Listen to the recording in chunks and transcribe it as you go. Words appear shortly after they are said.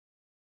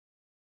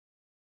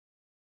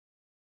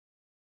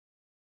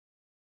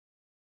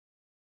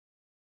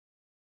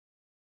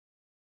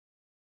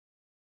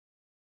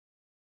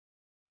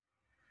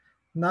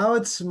Now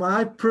it's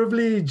my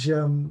privilege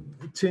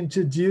to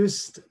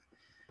introduce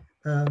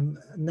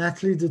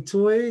Natalie du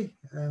Toit,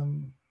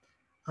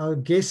 our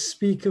guest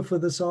speaker for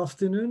this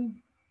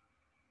afternoon.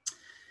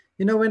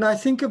 You know, when I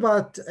think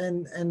about,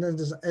 and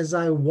as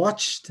I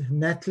watched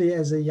Natalie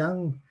as a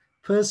young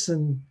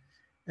person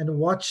and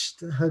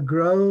watched her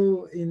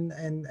grow in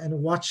and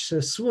watched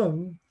her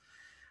swim,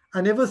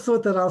 I never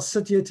thought that I'll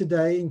sit here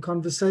today in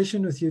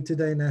conversation with you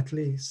today,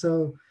 Natalie.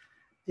 So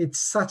it's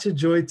such a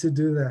joy to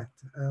do that.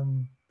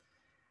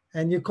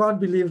 And you can't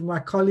believe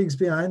my colleagues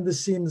behind the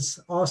scenes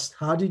asked,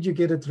 how did you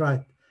get it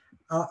right?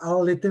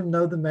 I'll let them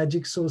know the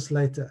magic sauce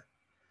later.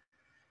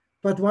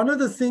 But one of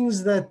the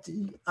things that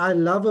I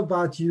love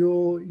about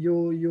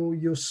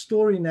your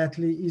story,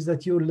 Natalie, is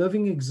that you're a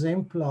living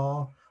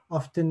exemplar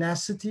of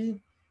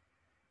tenacity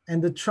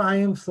and the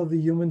triumph of the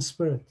human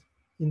spirit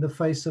in the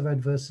face of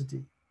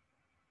adversity.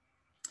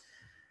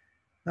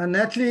 Now,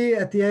 Natalie,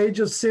 at the age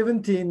of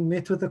 17,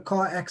 met with a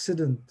car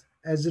accident.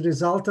 As a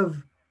result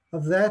of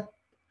that,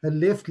 her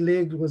left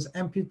leg was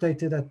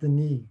amputated at the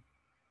knee.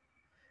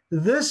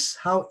 This,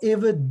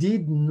 however,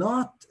 did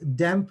not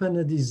dampen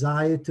a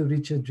desire to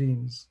reach her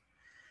dreams.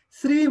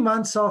 3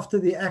 months after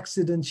the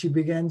accident, she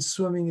began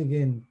swimming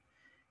again,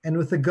 and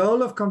with the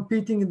goal of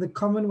competing in the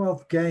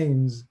Commonwealth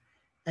Games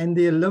and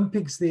the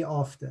Olympics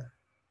thereafter.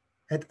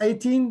 At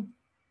 18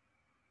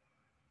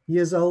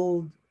 years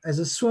old, as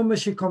a swimmer,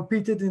 she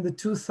competed in the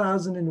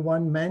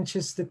 2001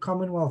 Manchester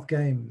Commonwealth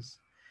Games.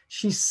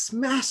 She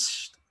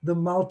smashed the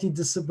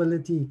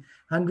multi-disability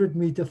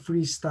 100-meter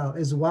freestyle,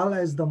 as well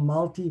as the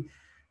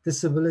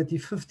multi-disability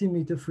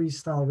 50-meter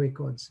freestyle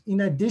records.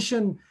 In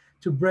addition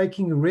to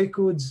breaking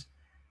records,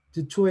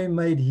 du Toit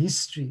made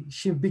history.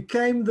 She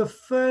became the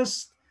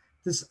first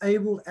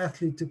disabled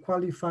athlete to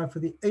qualify for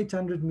the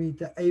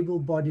 800-meter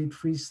able-bodied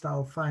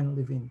freestyle final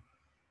event.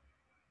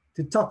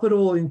 To top it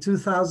all, in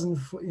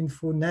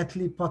 2004,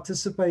 Natalie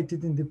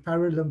participated in the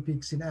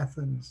Paralympics in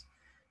Athens.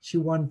 She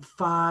won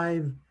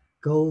 5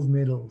 gold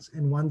medals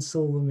and 1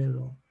 silver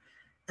medal.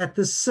 At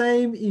the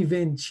same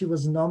event, she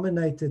was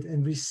nominated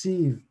and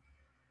received,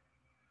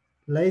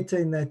 later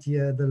in that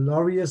year, the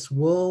Laureus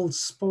World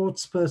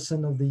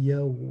Sportsperson of the Year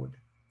award.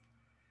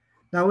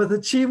 Now, with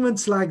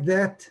achievements like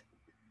that,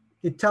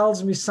 it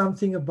tells me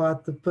something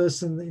about the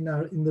person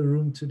in the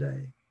room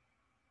today.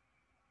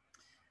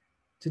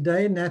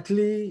 Today,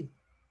 Natalie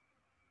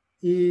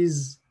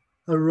is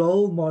a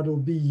role model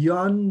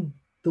beyond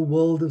the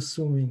world of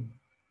swimming.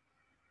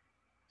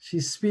 She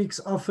speaks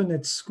often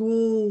at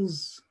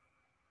schools,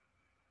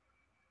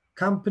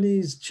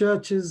 companies,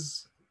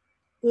 churches,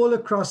 all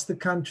across the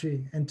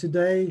country. And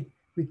today,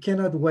 we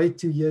cannot wait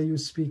to hear you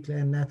speak,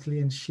 Natalie,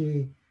 and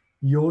share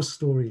your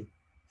story.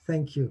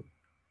 Thank you.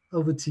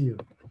 Over to you.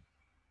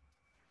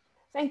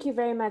 Thank you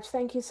very much.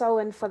 Thank you,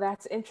 Selwyn, for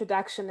that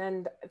introduction.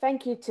 And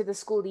thank you to the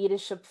School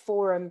Leadership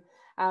Forum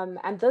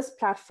and this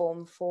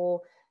platform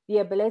for the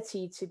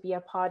ability to be a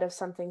part of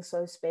something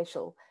so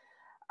special.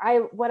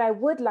 What I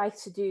would like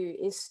to do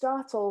is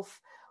start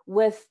off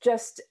with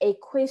just a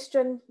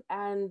question.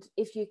 And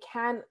if you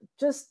can,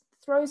 just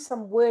throw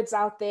some words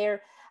out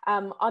there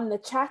on the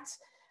chat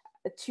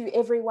to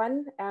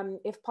everyone,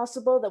 if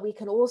possible, that we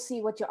can all see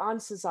what your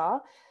answers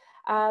are.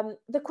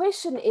 The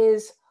question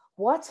is,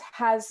 what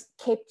has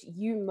kept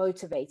you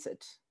motivated?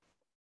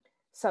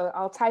 So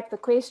I'll type the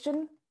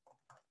question,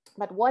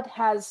 but what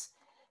has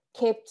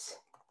kept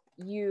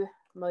you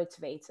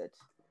motivated?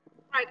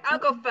 Right, I'll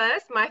go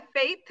first. My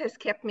faith has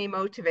kept me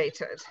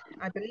motivated.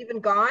 I believe in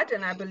God,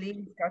 and I believe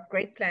He's got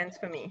great plans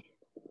for me.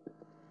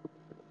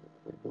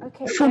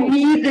 Okay. For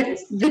me,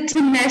 the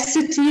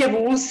tenacity of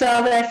all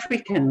South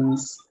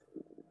Africans.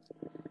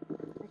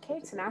 Okay,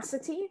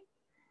 tenacity.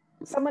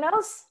 Someone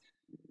else?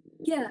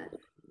 Yeah.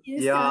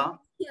 Yes, Yeah.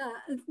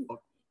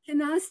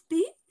 Can I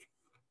speak?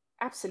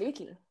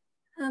 Absolutely.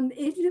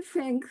 Edna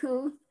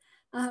Frankel.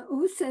 I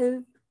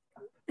also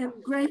am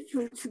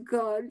grateful to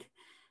God,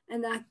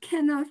 and I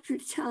cannot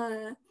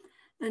retire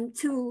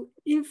until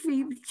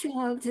every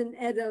child and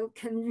adult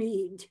can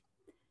read.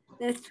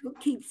 That's what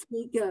keeps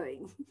me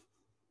going.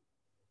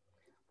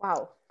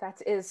 Wow,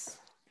 that is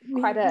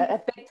quite a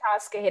big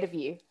task ahead of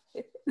you.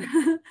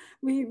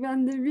 We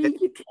run the Read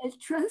Educate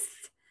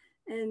Trust,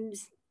 and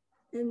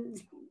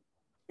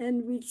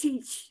we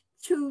teach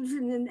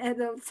children and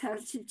adults how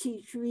to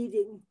teach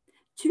reading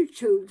to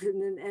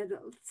children and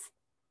adults.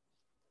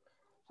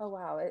 Oh,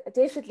 wow.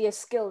 Definitely a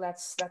skill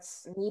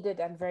that's needed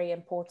and very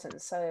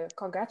important. So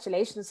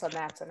congratulations on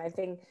that. And I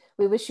think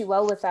we wish you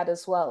well with that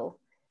as well.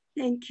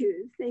 Thank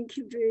you. Thank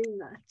you very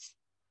much.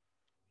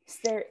 Is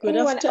there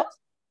anyone else?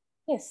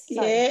 Yes.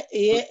 Sorry.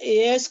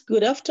 Yes.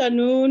 Good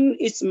afternoon.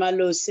 It's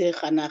Malose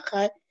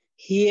Khanaka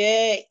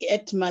here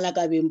at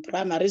Malakabim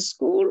Primary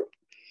School.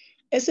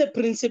 As a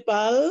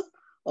principal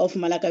of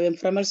Malakabim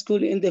Primary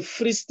School in the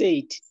Free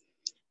State,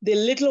 the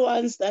little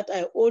ones that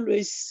I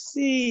always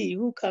see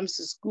who comes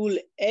to school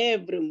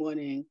every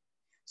morning.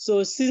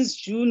 So since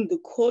June, the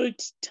cold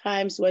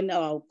times when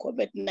our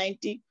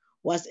COVID-19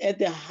 was at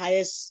the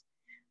highest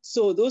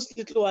So those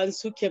little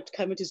ones who kept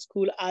coming to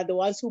school are the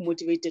ones who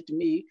motivated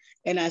me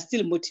and are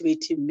still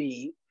motivating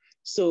me.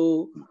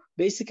 So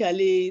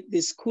basically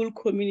the school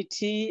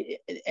community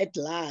at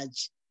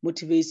large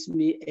motivates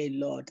me a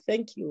lot.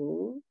 Thank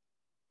you.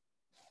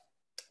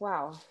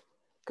 Wow,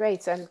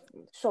 great. And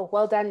sure,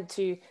 well done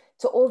to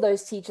all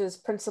those teachers,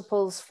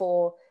 principals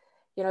for,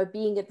 you know,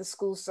 being at the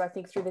schools. So I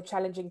think through the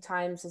challenging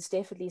times is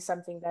definitely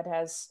something that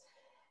has,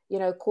 you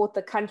know, caught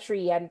the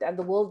country and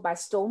the world by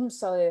storm.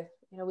 So,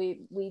 you know,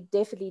 we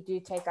definitely do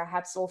take our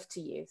hats off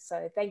to you.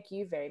 So thank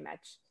you very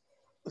much.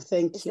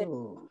 Thank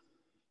you.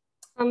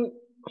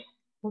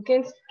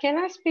 Can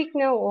I speak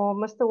now, or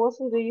Mr.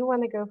 Wilson, do you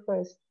want to go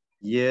first?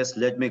 Yes,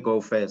 let me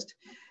go first.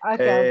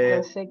 Okay,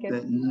 I'll go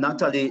second.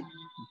 Natalie,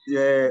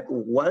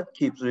 what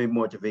keeps me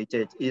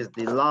motivated is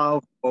the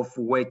love of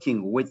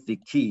working with the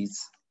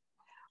kids.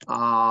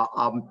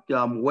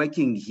 I'm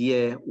working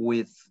here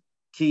with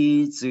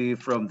kids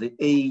from the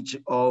age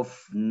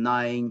of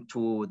 9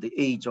 to the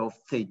age of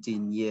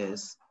 13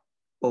 years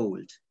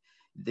old.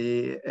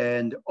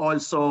 And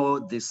also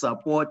the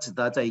support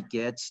that I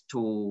get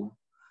to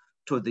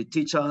the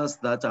teachers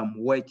that I'm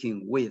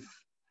working with,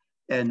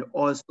 and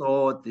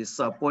also the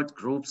support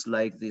groups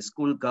like the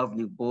school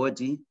governing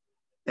body,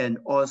 and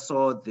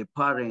also the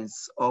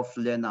parents of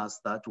learners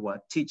that were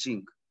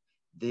teaching.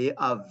 They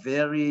are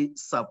very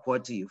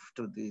supportive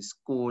to the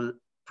school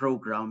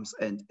programs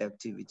and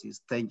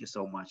activities. Thank you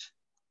so much.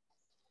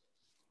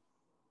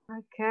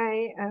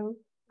 Okay,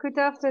 good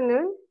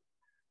afternoon.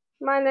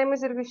 My name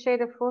is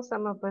Rigusheda Vos.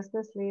 I'm a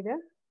business leader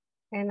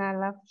and I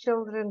love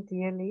children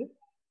dearly.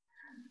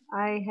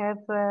 I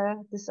have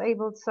a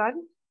disabled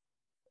son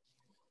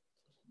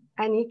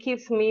and he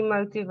keeps me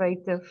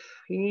motivated.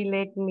 He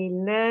let me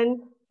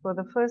learn for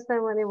the first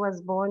time when he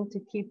was born to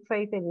keep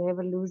faith and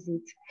never lose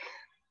it.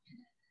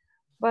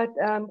 But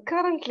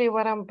currently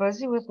what I'm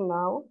busy with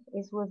now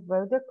is with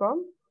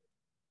Vodacom.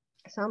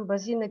 So I'm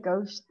busy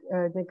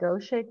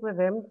negotiate with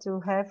them to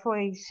have for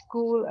a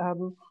school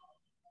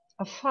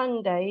a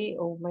fun day,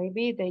 or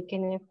maybe they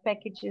can have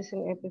packages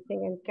and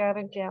everything. And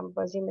currently I'm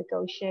busy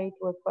negotiate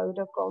with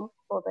Vodacom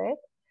for that.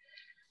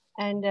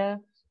 And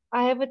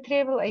I have a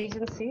travel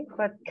agency,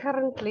 but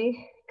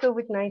currently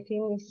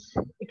COVID-19 is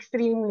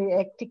extremely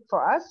hectic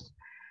for us.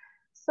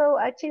 So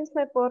I changed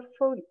my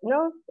portfolio.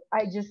 No,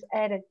 I just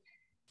added.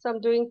 So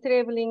I'm doing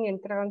traveling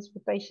and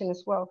transportation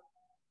as well.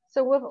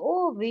 So with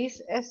all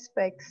these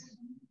aspects,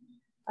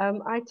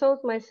 I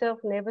told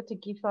myself never to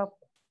give up.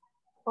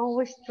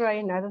 Always try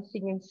another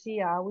thing and see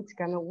how it's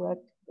gonna work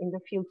in the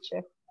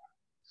future.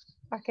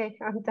 Okay,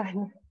 I'm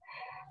done.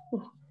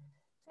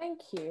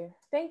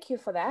 Thank you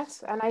for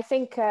that. And I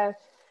think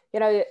you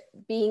know,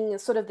 being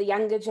sort of the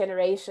younger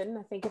generation,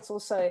 I think it's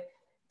also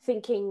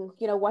thinking,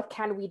 you know, what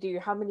can we do?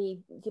 How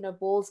many, you know,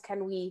 balls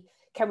can we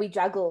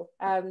juggle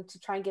to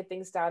try and get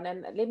things done?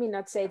 And let me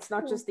not say it's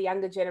not just the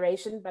younger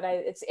generation, but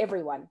it's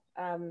everyone.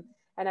 And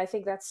I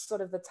think that's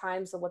sort of the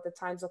times and what the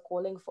times are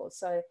calling for.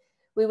 So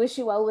we wish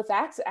you well with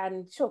that,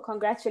 and sure,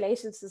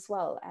 congratulations as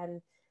well.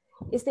 And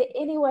is there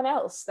anyone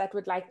else that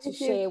would like to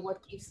share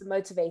what keeps them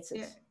motivated?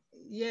 Yeah.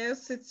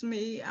 Yes, it's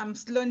me. I'm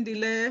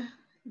Slondile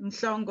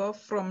Mhlongo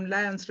from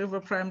Lions River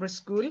Primary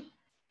School,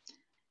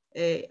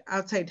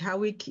 outside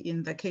Howick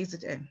in the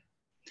KZN.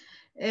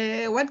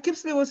 What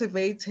keeps me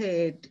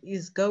motivated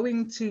is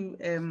going to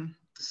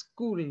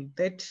school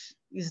that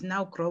is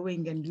now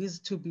growing and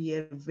used to be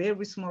a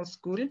very small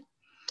school,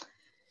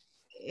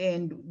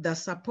 and the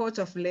support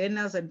of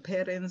learners and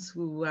parents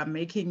who are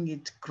making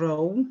it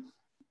grow,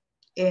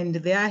 and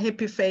their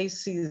happy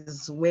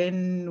faces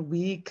when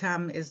we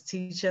come as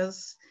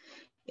teachers,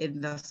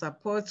 and the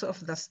support of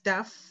the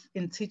staff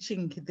in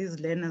teaching these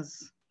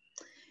learners.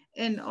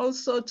 And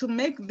also to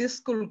make this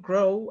school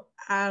grow,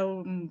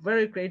 I'm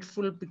very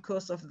grateful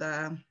because of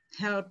the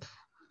help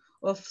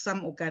of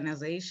some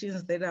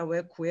organizations that I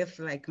work with,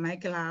 like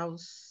Michael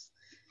House,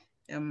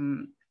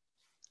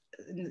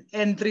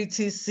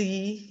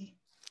 N3TC,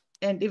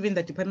 and even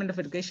the Department of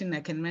Education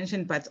I can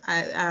mention, but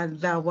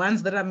the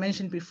ones that I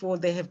mentioned before,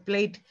 they have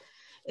played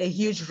a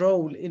huge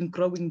role in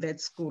growing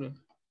that school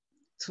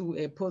to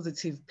a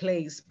positive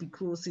place,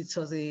 because it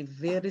was a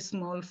very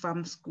small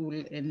farm school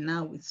and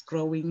now it's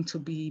growing to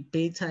be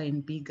better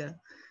and bigger.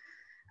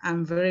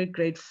 I'm very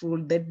grateful.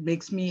 That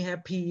makes me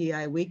happy.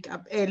 I wake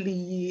up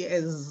early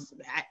as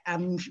I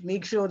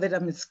make sure that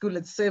I'm at school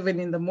at 7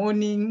 in the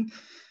morning,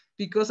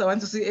 because I want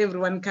to see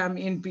everyone come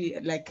in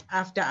like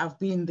after I've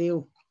been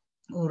there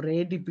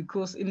already,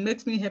 because it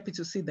makes me happy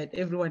to see that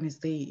everyone is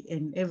there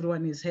and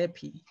everyone is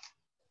happy.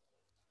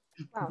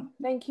 Wow,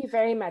 thank you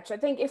very much. I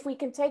think if we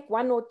can take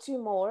one or two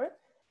more,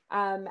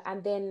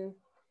 and then,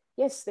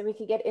 yes, then we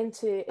can get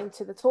into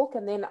the talk,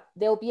 and then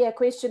there'll be a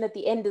question at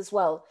the end as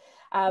well,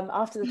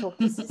 after the talk,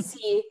 just to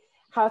see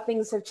how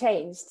things have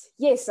changed.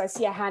 Yes, I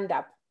see a hand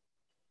up.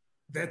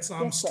 That's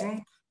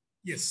Armstrong.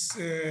 Yes,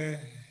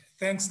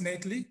 thanks,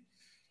 Natalie.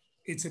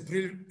 It's a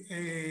great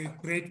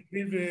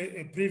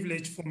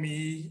privilege for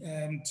me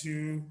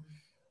to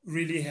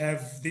really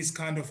have this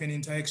kind of an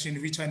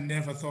interaction, which I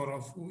never thought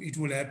of it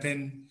will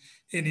happen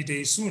any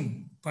day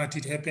soon, but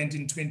it happened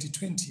in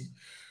 2020.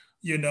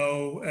 You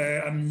know,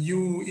 I'm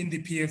new in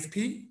the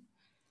PFP.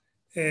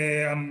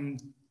 I'm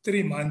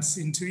 3 months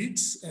into it,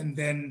 and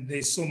then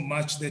there's so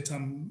much that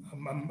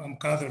I'm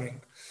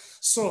gathering.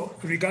 So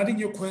regarding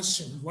your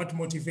question, what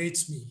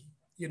motivates me,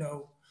 you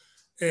know,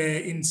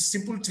 in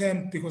simple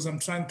terms, because I'm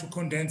trying to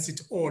condense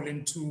it all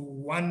into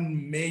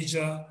one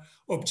major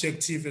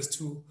objective as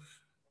to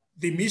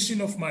the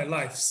mission of my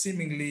life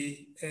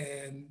seemingly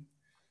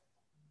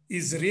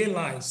is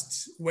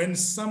realized when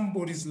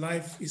somebody's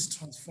life is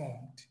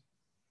transformed.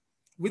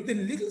 With the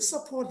little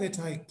support that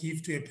I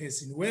give to a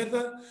person,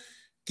 whether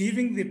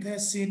giving the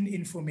person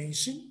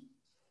information,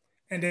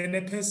 and then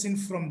a person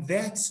from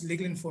that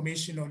little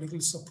information or little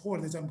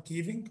support that I'm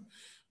giving,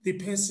 the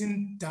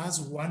person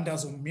does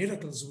wonders or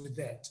miracles with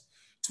that.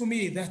 To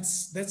me,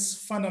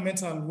 that's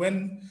fundamental.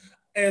 When,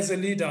 as a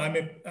leader,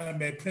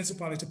 I'm a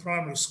principal at a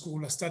primary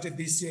school. I started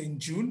this year in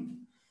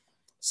June.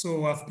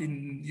 So I've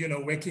been, you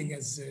know, working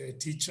as a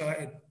teacher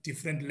at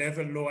different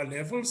lower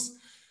levels.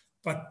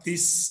 But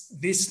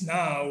this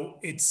now,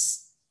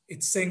 it's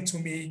saying to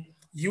me,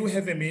 you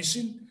have a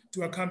mission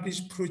to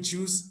accomplish,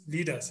 produce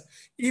leaders.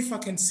 If I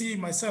can see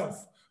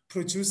myself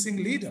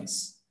producing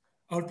leaders,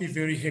 I'll be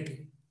very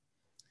happy.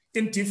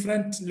 In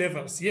different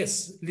levels,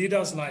 yes,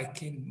 leaders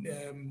like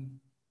in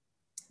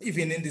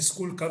even in the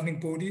school governing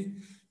body,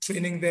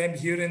 training them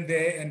here and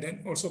there, and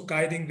then also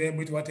guiding them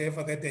with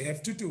whatever that they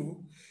have to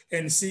do,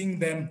 and seeing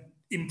them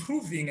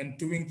improving and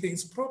doing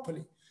things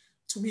properly.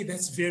 To me,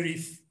 that's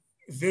very,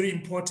 very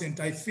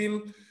important. I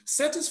feel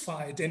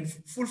satisfied and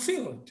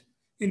fulfilled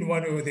in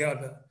one way or the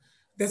other.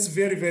 That's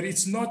very, very,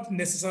 it's not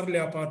necessarily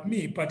about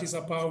me, but it's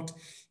about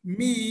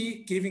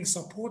me giving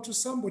support to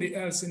somebody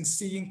else and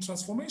seeing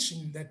transformation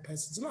in that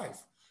person's life.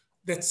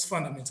 That's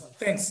fundamental.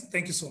 Thanks.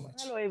 Thank you so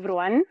much. Hello,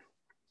 everyone.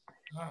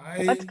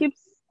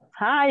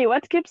 Hi.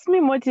 What keeps me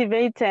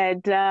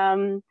motivated?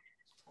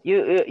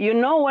 You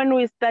know, when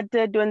we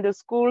started, when the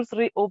schools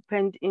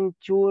reopened in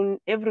June,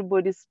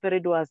 everybody's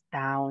spirit was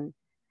down.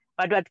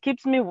 But what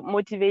keeps me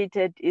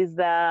motivated is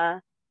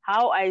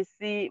how I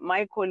see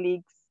my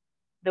colleagues,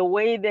 the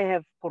way they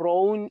have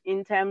grown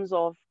in terms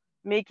of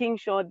making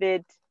sure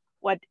that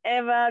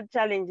whatever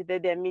challenge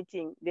that they're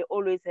meeting, they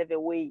always have a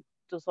way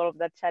to solve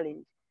that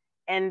challenge.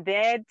 And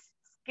that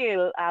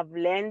skill I've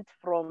learned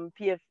from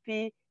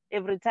PFP.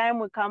 Every time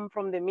we come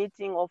from the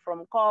meeting or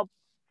from COP,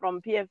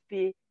 from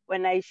PFP,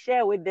 when I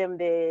share with them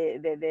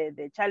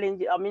the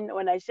challenge, I mean,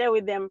 when I share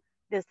with them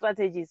the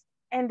strategies,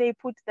 and they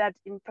put that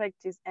in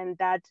practice, and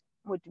that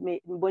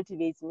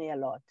motivates me a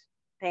lot.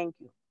 Thank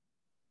you.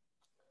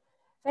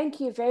 Thank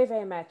you very,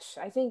 very much.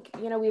 I think,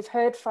 you know, we've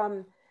heard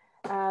from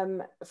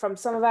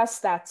some of us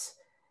that,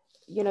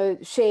 you know,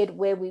 shared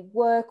where we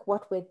work,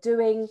 what we're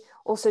doing,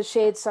 also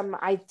shared some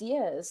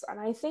ideas. And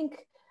I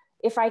think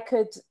if I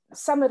could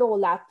sum it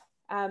all up,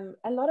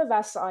 a lot of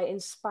us are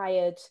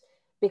inspired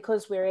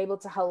because we're able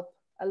to help.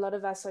 A lot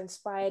of us are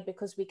inspired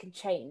because we can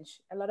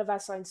change. A lot of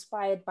us are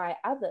inspired by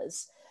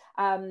others.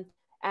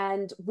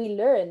 And we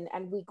learn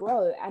and we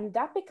grow, and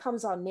that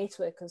becomes our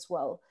network as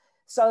well.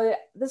 So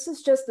this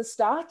is just the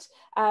start.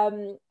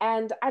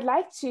 And I'd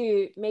like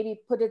to maybe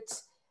put it,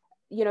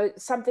 you know,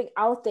 something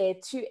out there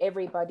to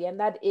everybody, and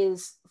that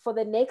is for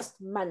the next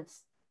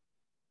month,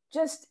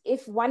 just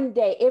if one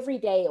day, every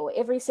day, or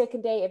every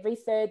second day, every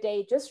third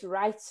day, just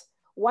write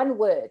one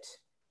word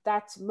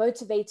that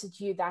motivated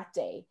you that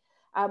day.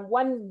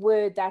 One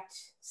word, that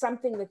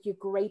something that you're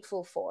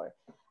grateful for.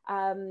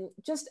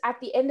 Just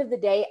at the end of the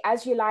day,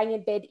 as you're lying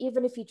in bed,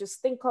 even if you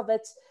just think of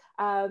it,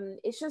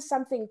 it's just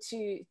something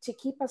to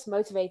keep us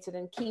motivated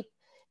and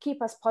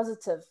keep us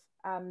positive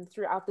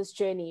throughout this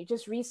journey.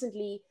 Just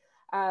recently,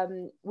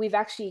 we've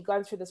actually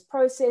gone through this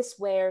process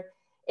where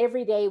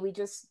every day we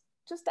just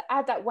to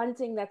add that one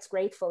thing that's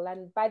grateful.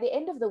 And by the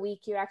end of the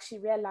week, you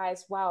actually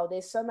realize, wow,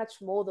 there's so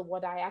much more than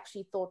what I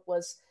actually thought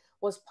was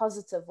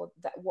positive, or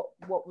that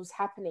what was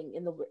happening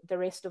in the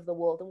rest of the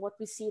world, and what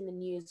we see in the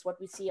news,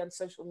 what we see on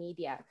social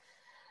media.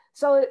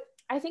 So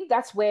I think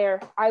that's where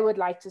I would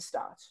like to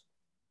start.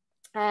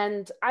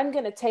 And I'm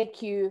going to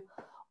take you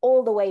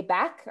all the way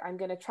back. I'm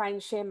going to try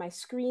and share my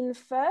screen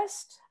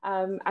first.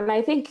 And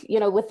I think, you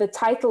know, with the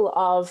title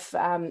of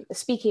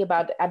speaking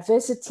about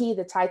adversity,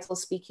 the title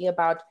speaking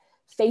about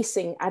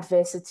facing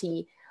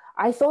adversity,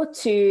 I thought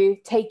to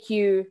take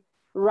you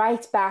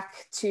right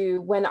back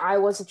to when I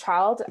was a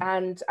child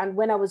and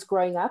when I was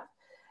growing up.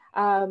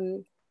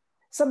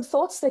 Some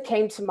thoughts that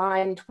came to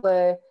mind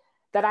were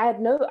that I had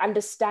no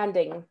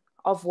understanding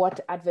of what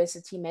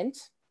adversity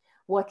meant,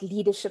 what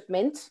leadership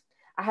meant.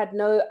 I had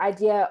no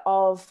idea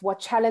of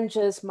what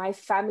challenges my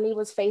family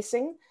was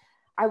facing.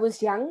 I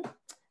was young.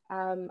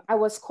 I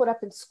was caught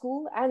up in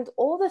school and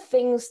all the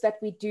things that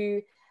we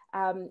do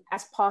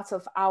as part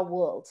of our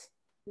world.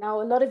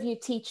 Now, a lot of you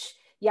teach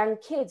young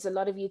kids, a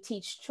lot of you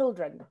teach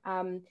children.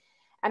 And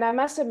I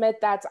must admit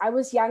that I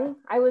was young,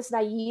 I was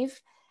naive,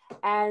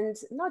 and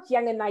not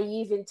young and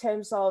naive in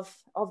terms of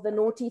the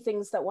naughty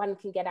things that one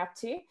can get up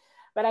to,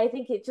 but I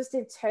think it just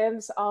in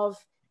terms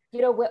of,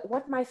 you know,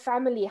 what my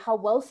family, how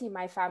wealthy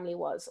my family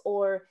was,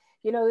 or,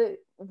 you know,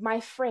 my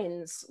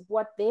friends,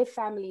 what their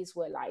families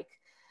were like.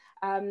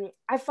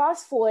 I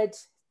fast forward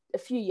a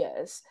few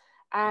years,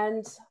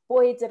 and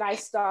boy, did I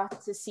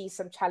start to see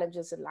some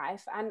challenges in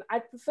life. And I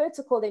prefer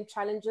to call them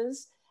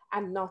challenges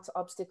and not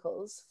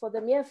obstacles, for the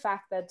mere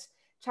fact that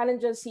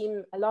challenges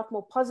seem a lot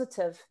more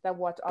positive than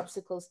what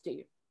obstacles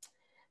do.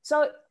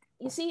 So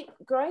you see,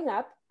 growing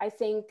up, I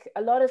think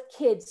a lot of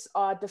kids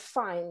are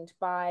defined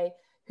by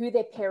who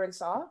their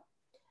parents are,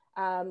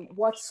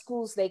 what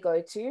schools they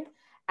go to,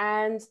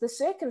 and the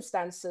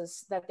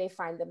circumstances that they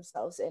find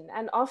themselves in,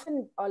 and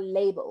often are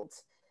labeled.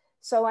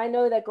 So I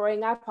know that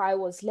growing up, I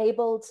was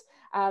labeled,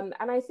 and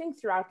I think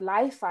throughout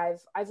life,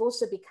 I've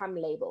also become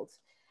labeled.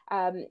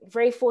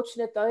 Very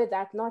fortunate though,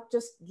 that not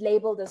just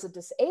labeled as a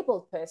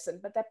disabled person,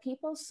 but that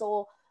people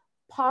saw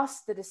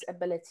past the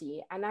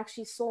disability and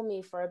actually saw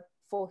me for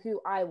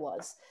who I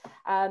was.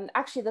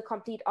 Actually the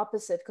complete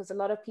opposite, because a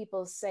lot of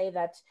people say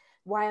that,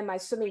 why am I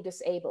swimming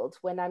disabled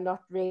when I'm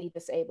not really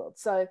disabled?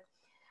 So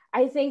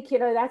I think, you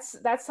know,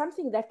 that's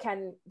something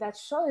that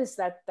shows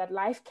that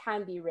life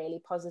can be really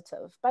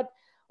positive. But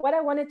what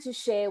I wanted to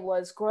share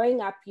was,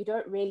 growing up, you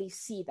don't really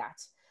see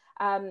that.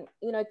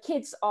 You know,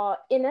 kids are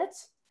in it,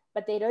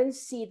 but they don't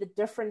see the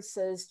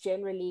differences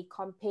generally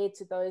compared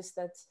to those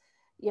that,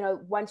 you know,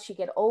 once you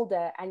get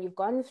older and you've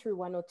gone through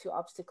one or two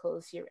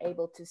obstacles, you're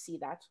able to see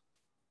that.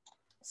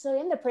 So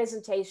in the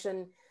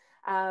presentation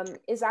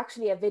is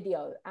actually a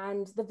video,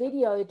 and the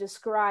video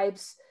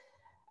describes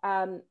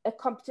a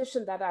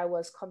competition that I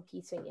was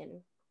competing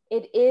in.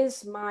 It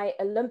is my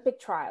Olympic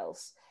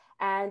trials,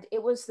 and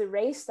it was the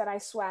race that I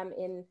swam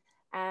in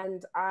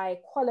and I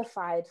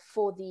qualified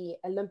for the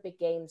Olympic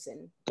Games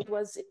in. It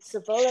was in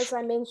Seville, as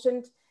I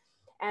mentioned,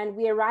 and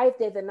we arrived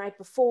there the night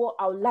before.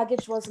 Our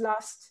luggage was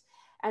lost,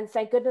 and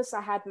thank goodness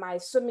I had my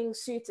swimming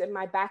suit in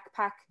my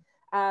backpack,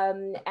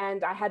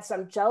 and I had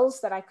some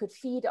gels that I could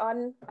feed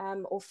on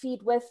or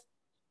feed with.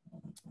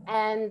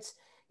 And,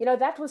 you know,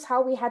 that was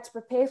how we had to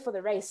prepare for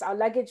the race. Our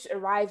luggage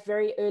arrived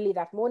very early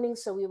that morning,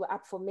 so we were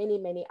up for many,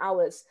 many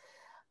hours.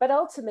 But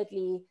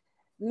ultimately,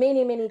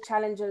 many, many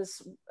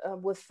challenges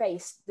were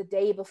faced the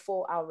day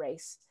before our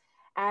race.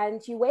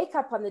 And you wake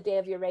up on the day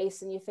of your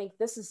race and you think,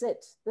 this is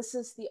it. This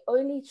is the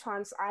only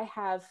chance I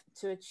have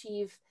to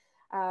achieve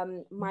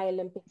my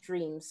Olympic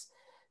dreams.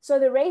 So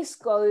the race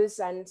goes,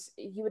 and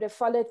you would have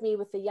followed me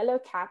with the yellow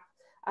cap,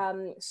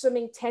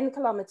 swimming 10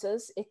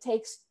 kilometers. It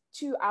takes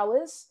 2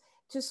 hours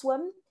to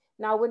swim.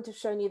 Now I wouldn't have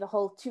shown you the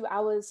whole 2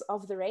 hours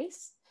of the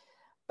race.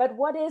 But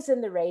what is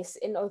in the race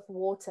in open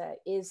water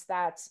is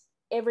that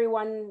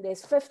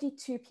there's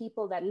 52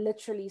 people that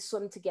literally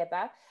swim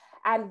together.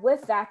 And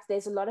with that,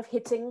 there's a lot of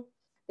hitting,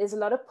 there's a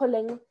lot of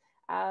pulling,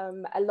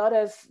 a lot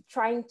of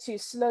trying to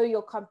slow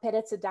your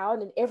competitor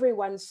down, and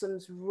everyone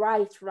swims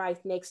right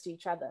next to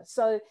each other.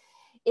 So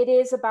it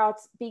is about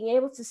being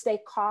able to stay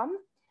calm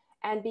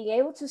and being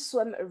able to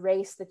swim a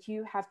race that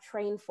you have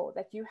trained for,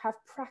 that you have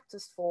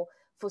practiced for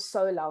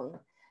so long.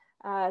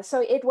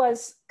 So it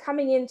was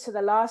coming into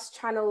the last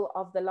channel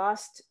of the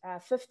last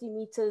 50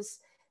 meters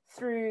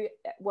through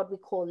what we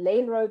call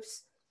lane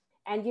ropes,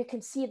 and you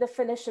can see the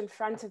finish in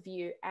front of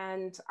you.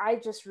 And I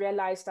just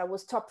realized I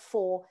was top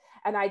 4,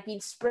 and I'd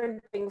been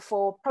sprinting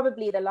for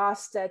probably the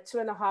last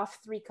 2.5,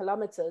 3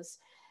 kilometers.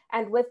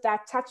 And with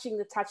that, touching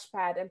the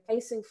touchpad and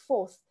placing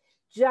 4th,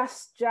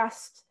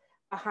 just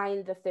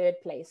behind the 3rd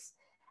place.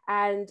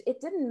 And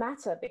it didn't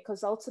matter,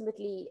 because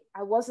ultimately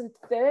I wasn't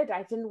 3rd,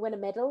 I didn't win a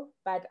medal,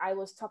 but I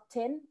was top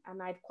 10,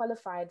 and I'd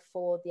qualified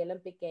for the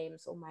Olympic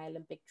Games, or my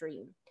Olympic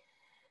dream.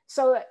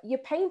 So you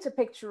paint a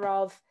picture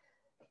of,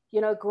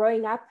 you know,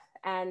 growing up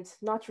and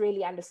not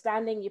really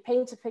understanding. You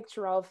paint a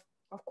picture of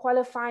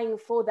qualifying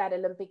for that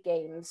Olympic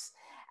Games,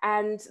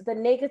 and the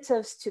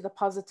negatives to the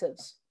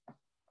positives.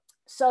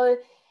 So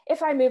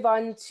if I move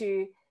on to,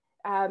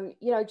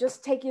 you know,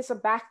 just take you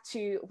back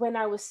to when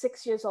I was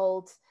 6 years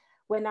old,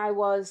 when I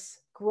was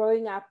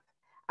growing up.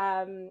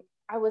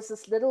 I was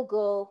this little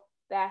girl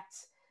that,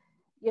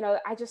 you know,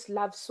 I just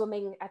loved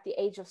swimming at the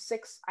age of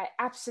 6. I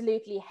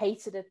absolutely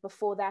hated it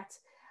before that,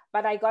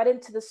 but I got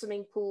into the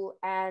swimming pool,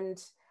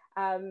 and,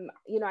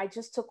 you know, I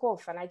just took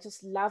off, and I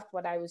just loved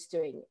what I was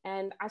doing.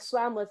 And I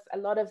swam with a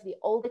lot of the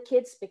older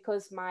kids,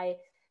 because my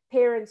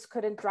parents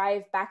couldn't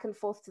drive back and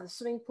forth to the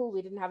swimming pool.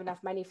 We didn't have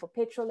enough money for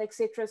petrol,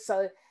 etc.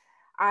 So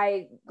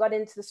I got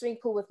into the swimming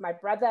pool with my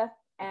brother,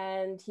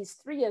 and he's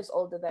 3 years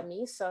older than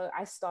me. So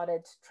I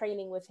started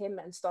training with him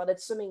and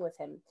started swimming with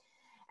him.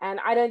 And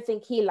I don't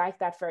think he liked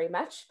that very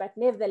much, but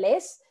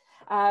nevertheless,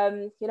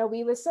 you know,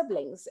 we were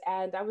siblings,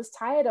 and I was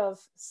tired of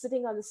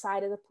sitting on the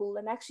side of the pool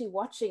and actually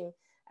watching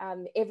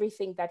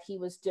everything that he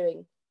was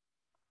doing.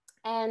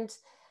 And,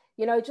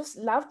 you know, just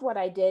loved what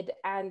I did.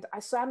 And I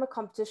swam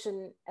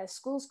a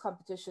school's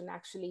competition,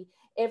 actually,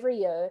 every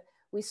year.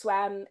 We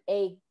swam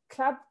a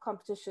club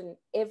competition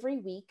every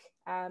week,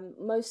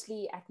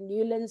 mostly at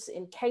Newlands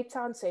in Cape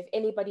Town. So if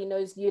anybody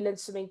knows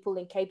Newlands swimming pool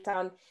in Cape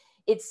Town,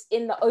 it's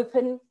in the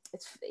open.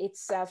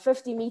 It's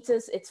 50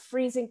 meters. It's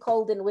freezing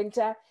cold in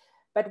winter,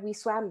 but we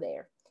swam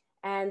there.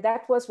 And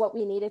that was what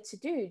we needed to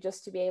do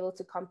just to be able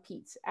to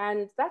compete.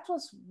 And that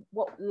was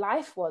what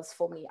life was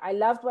for me. I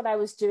loved what I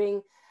was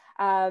doing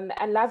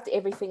and loved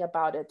everything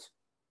about it.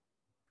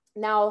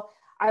 Now,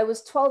 I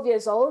was 12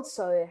 years old,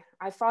 so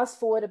I fast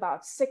forward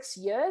about 6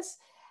 years.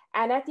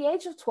 And at the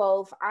age of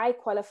 12, I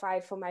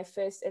qualified for my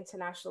first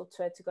international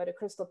tour to go to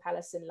Crystal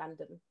Palace in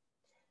London.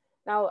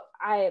 Now,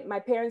 my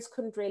parents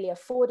couldn't really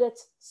afford it.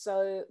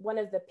 So one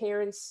of the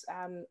parents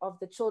of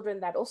the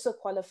children that also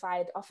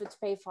qualified offered to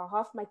pay for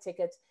half my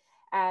ticket.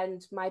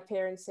 And my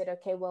parents said,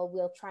 okay, well,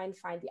 we'll try and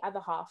find the other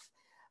half.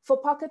 For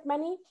pocket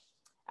money,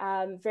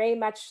 very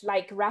much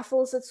like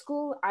raffles at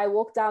school, I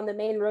walked down the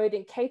main road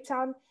in Cape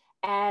Town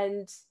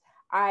and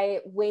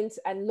I went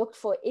and looked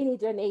for any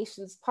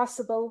donations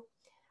possible.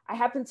 I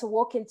happened to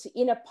walk into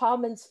Ina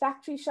Parman's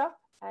factory shop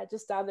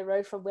just down the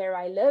road from where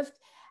I lived.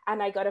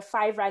 And I got a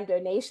R5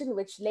 donation,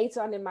 which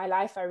later on in my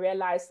life, I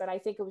realized that I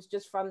think it was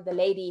just from the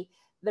lady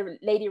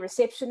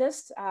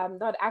receptionist,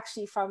 not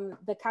actually from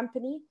the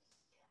company.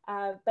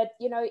 But,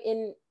 you know,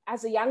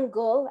 as a young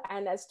girl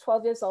and as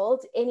 12 years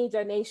old, any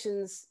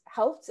donations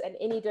helped, and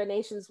any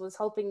donations was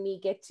helping me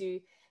get to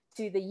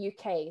the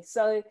UK.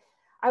 So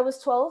I was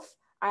 12,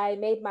 I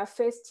made my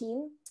first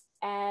team,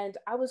 and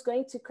I was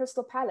going to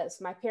Crystal Palace.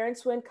 My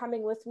parents weren't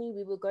coming with me.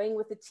 We were going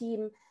with the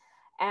team,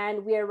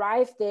 and we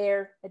arrived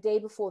there a day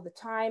before the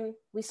time.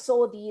 We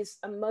saw these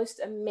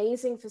most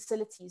amazing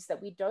facilities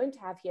that we don't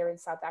have here in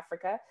South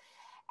Africa.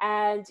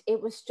 And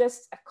it was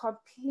just a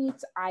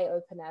complete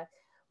eye-opener.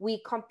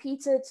 We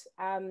competed,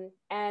 and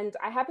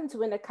I happened to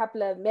win a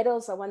couple of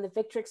medals. I won the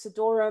Victrix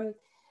Adorum,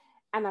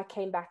 and I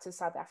came back to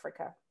South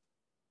Africa.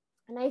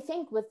 And I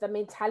think with the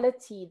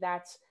mentality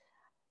that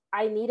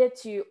I needed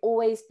to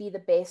always be the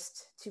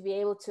best to be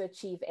able to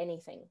achieve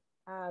anything.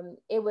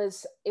 It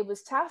was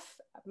tough.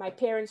 My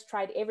parents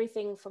tried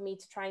everything for me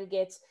to try and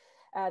get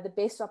the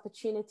best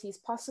opportunities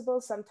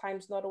possible,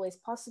 sometimes not always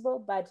possible,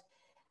 but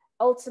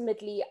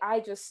ultimately I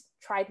just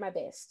tried my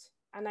best.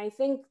 And I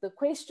think the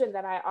question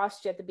that I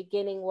asked you at the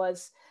beginning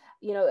was,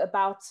 you know,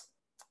 about,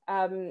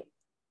 you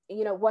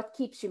know, what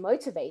keeps you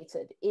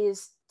motivated,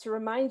 is to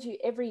remind you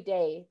every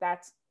day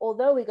that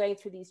although we're going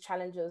through these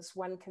challenges,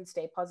 one can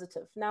stay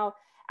positive. Now,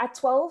 at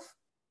 12,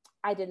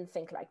 I didn't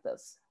think like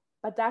this,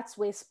 but that's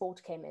where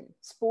sport came in.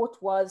 Sport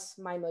was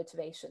my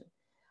motivation.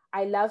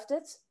 I loved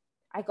it.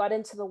 I got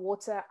into the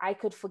water. I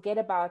could forget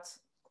about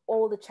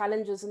all the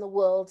challenges in the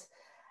world.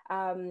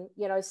 You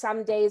know,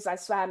 some days I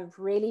swam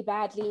really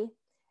badly,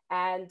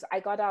 and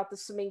I got out the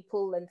swimming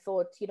pool and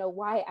thought, you know,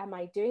 why am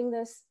I doing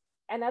this?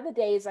 And other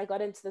days I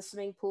got into the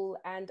swimming pool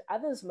and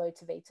others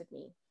motivated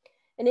me.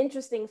 An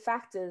interesting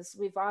fact is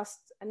we've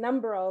asked a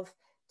number of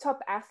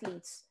top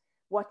athletes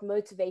what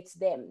motivates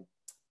them.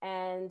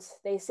 And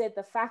they said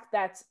the fact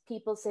that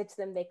people said to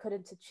them they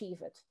couldn't achieve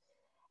it.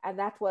 And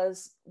that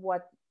was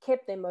what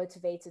kept them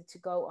motivated to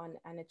go on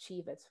and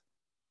achieve it.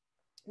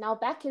 Now,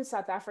 back in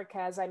South Africa,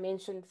 as I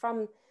mentioned,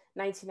 from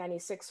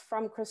 1996,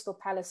 from Crystal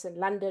Palace in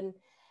London,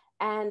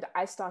 and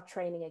I start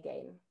training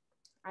again.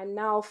 I'm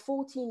now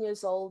 14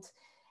 years old,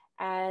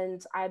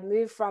 and I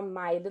moved from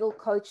my little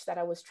coach that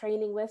I was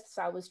training with.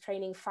 So I was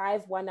training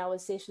 5 one-hour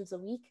sessions a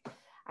week.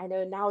 I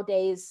know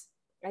nowadays,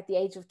 at the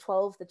age of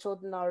 12, the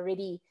children are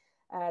already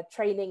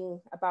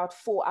training about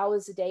 4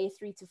 hours a day,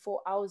 3 to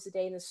 4 hours a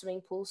day in the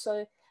swimming pool.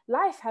 So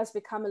life has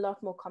become a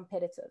lot more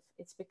competitive.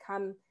 It's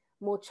become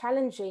more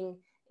challenging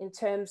in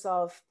terms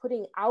of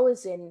putting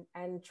hours in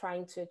and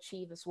trying to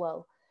achieve as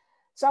well.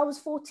 So I was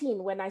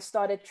 14 when I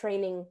started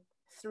training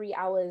 3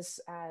 hours,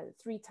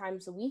 3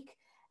 times a week,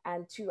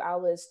 and 2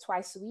 hours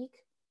twice a week.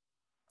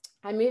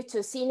 I moved to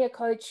a senior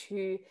coach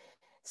who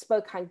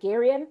spoke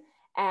Hungarian,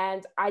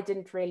 and I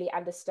didn't really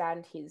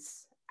understand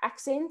his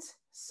accent.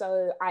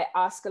 So I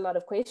asked a lot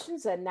of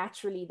questions, and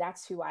naturally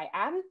that's who I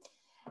am.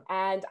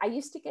 And I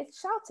used to get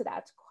shouted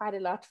at quite a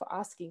lot for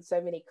asking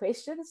so many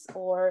questions,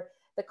 or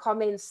the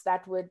comments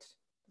that would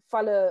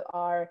follow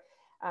are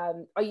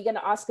you going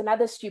to ask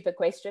another stupid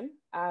question?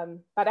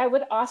 But I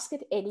would ask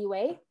it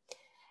anyway.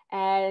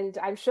 And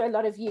I'm sure a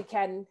lot of you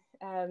can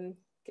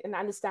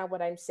understand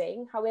what I'm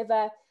saying.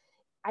 However,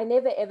 I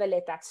never, ever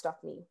let that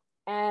stop me.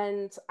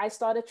 And I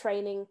started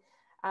training.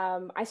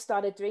 I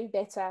started doing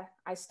better.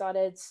 I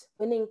started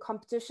winning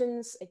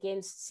competitions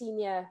against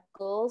senior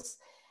girls.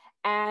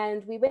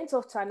 And we went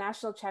off to our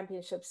national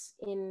championships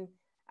in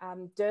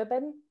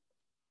Durban.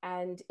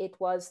 And it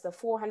was the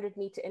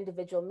 400-meter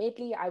individual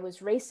medley. I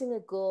was racing a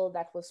girl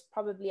that was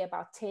probably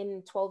about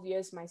 10, 12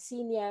 years my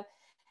senior.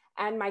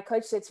 And my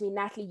coach said to me,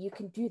 Natalie, you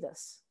can do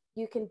this.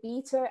 You can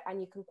beat her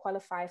and you can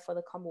qualify for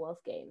the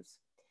Commonwealth Games.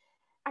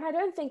 And I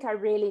don't think I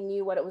really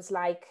knew what it was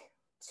like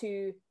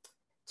to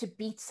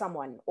beat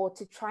someone or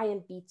to try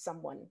and beat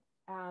someone.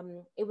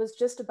 It was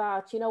just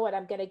about, you know what,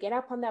 I'm going to get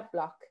up on that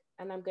block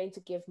and I'm going to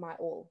give my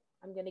all.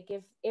 I'm going to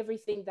give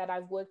everything that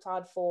I've worked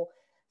hard for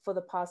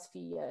the past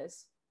few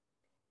years.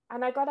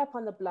 And I got up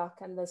on the block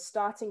and the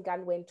starting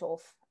gun went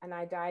off and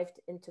I dived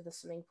into the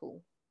swimming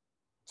pool.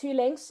 2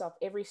 lengths of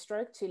every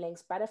stroke, 2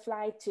 lengths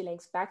butterfly, 2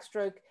 lengths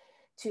backstroke,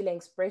 2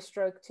 lengths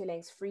breaststroke, 2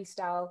 lengths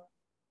freestyle.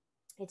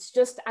 It's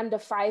just under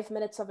 5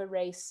 minutes of a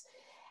race.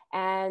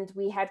 And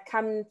we had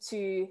come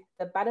to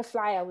the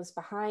butterfly. I was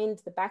behind.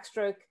 The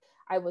backstroke,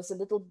 I was a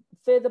little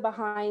further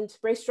behind.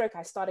 Breaststroke,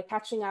 I started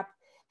catching up.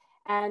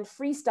 And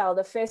freestyle,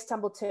 the first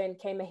tumble turn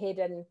came ahead,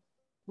 and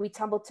we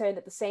tumble turned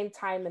at the same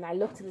time. And I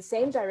looked in the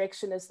same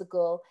direction as the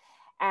girl.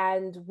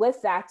 And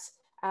with that,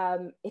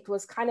 it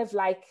was kind of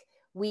like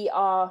we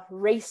are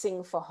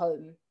racing for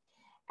home.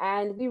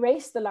 And we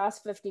raced the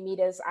last 50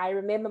 meters. I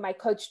remember my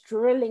coach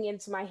drilling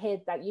into my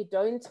head that you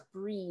don't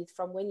breathe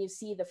from when you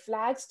see the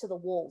flags to the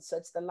wall. So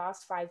it's the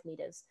last 5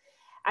 meters.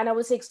 And I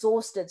was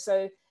exhausted.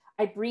 So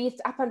I breathed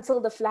up until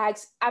the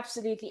flags,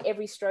 absolutely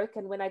every stroke.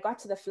 And when I got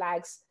to the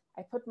flags,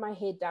 I put my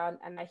head down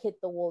and I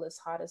hit the wall as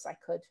hard as I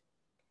could.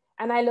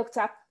 And I looked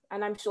up,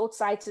 and I'm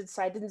short-sighted,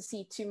 so I didn't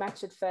see too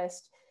much at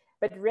first,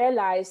 but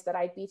realized that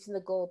I'd beaten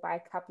the goal by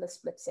a couple of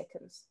split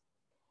seconds.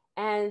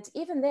 And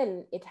even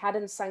then, it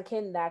hadn't sunk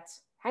in that,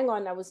 hang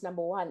on, I was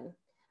number one.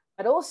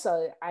 But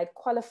also, I'd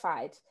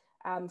qualified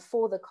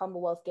for the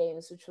Commonwealth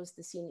Games, which was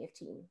the senior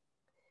team.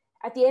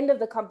 At the end of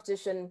the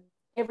competition,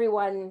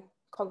 everyone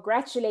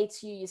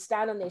congratulates you, you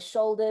stand on their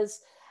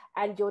shoulders,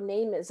 and your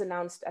name is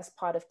announced as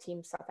part of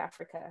Team South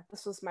Africa.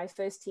 This was my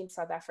first Team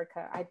South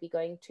Africa I'd be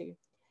going to.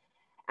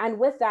 And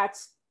with that,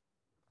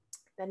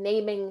 the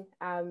naming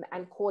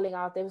and calling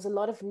out, there was a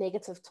lot of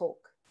negative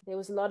talk. There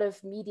was a lot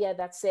of media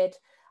that said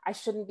I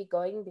shouldn't be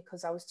going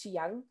because I was too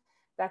young,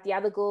 that the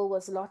other girl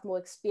was a lot more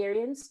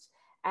experienced,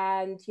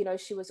 and you know,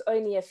 she was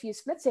only a few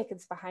split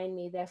seconds behind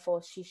me,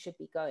 therefore she should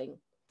be going.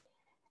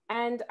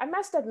 And I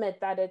must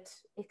admit that it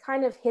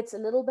kind of hits a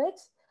little bit,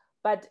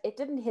 but it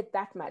didn't hit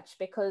that much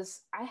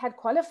because I had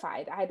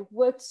qualified. I had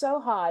worked so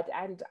hard,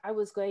 and I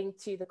was going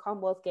to the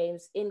Commonwealth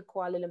Games in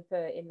Kuala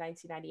Lumpur in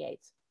 1998.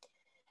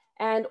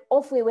 And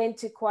off we went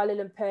to Kuala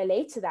Lumpur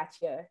later that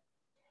year.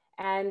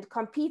 And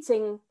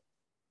competing,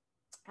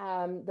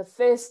 the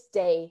first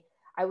day,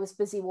 I was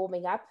busy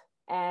warming up,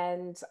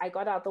 and I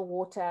got out the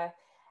water,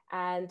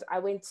 and I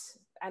went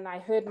and I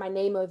heard my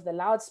name over the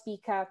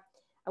loudspeaker.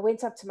 I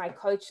went up to my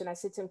coach and I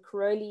said to him,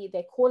 Karoli,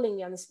 they're calling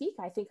me on the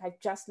speaker. I think I've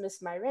just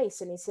missed my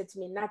race. And he said to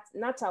me,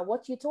 Nata,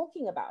 what are you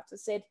talking about? I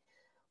said,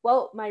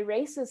 well, my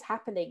race is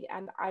happening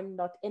and I'm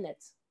not in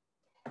it.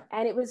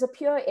 And it was a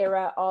pure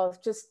error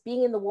of just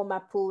being in the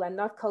warm-up pool and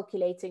not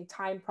calculating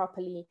time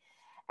properly.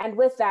 And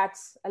with that,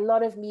 a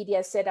lot of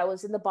media said I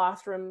was in the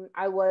bathroom.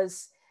 I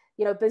was,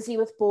 you know, busy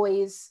with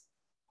boys.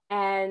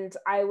 And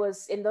I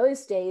was, in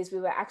those days, we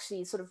were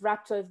actually sort of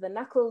wrapped over the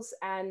knuckles,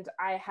 and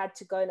I had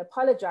to go and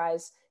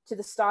apologize to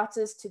the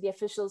starters, to the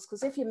officials,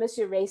 because if you miss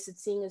your race,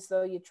 it's seen as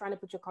though you're trying to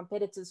put your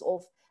competitors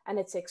off, and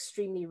it's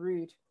extremely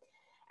rude.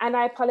 And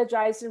I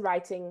apologized in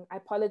writing, I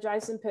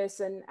apologized in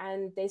person,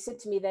 and they said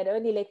to me they'd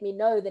only let me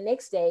know the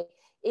next day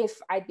if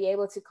I'd be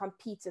able to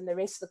compete in the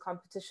rest of the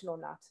competition or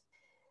not.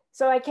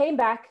 So I came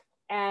back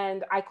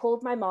and I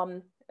called my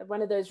mom,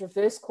 one of those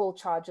reverse call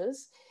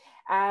charges.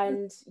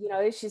 And, you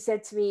know, she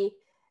said to me,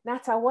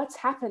 Nata, what's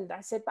happened?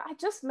 I said, but I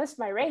just missed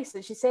my race.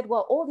 And she said,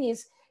 well, all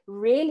these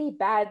really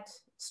bad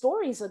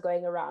stories are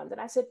going around. And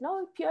I said,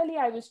 no, purely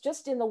I was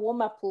just in the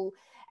warm-up pool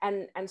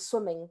and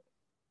swimming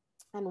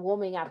and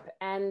warming up.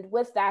 And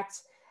with that,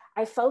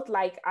 I felt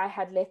like I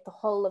had let the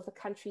whole of the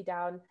country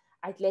down.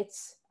 I'd let,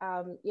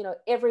 you know,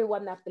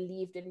 everyone that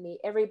believed in me,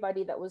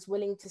 everybody that was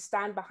willing to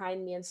stand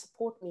behind me and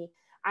support me,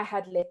 I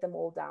had let them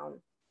all down.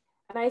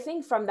 And I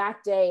think from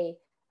that day,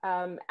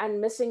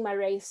 and missing my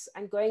race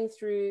and going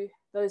through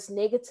those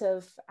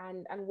negative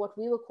and what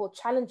we would call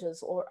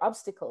challenges or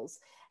obstacles,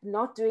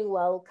 not doing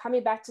well,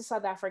 coming back to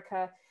South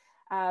Africa,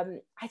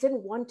 I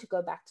didn't want to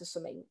go back to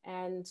swimming.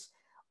 And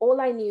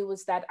all I knew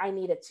was that I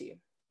needed to,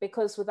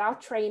 because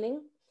without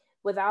training,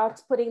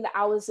 without putting the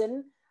hours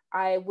in,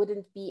 I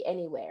wouldn't be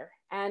anywhere.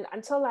 And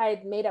until I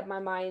had made up my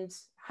mind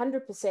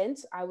 100%,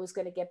 I was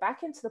going to get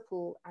back into the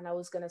pool and I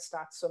was going to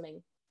start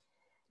swimming.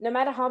 No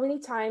matter how many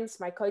times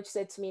my coach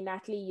said to me,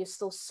 Natalie, you're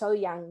still so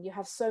young. You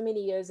have so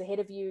many years ahead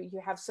of you.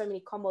 You have so many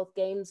Commonwealth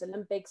Games,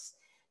 Olympics.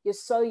 You're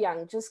so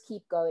young. Just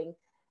keep going.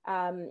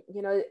 You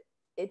know,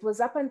 it was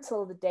up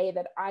until the day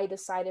that I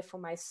decided for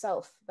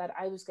myself that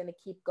I was going to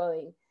keep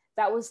going.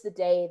 That was the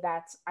day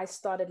that I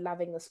started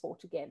loving the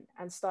sport again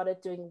and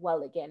started doing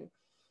well again.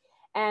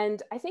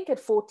 And I think at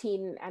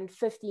 14 and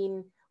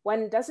 15,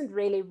 one doesn't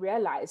really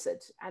realize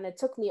it. And it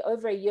took me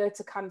over a year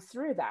to come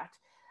through that.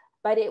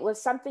 But it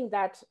was something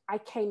that I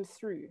came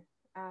through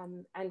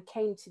and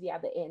came to the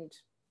other end.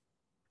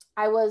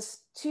 It was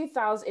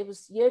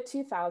year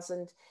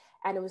 2000,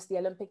 and it was the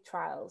Olympic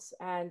trials.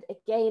 And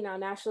again, our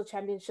national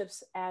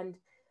championships. And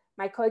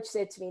my coach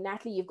said to me,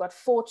 Natalie, you've got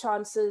 4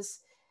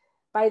 chances.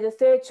 By the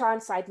 3rd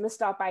chance, I'd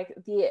missed out by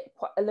the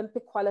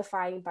Olympic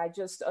qualifying by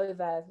just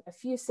over a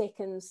few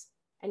seconds.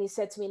 And he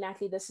said to me,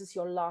 Natalie, this is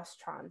your last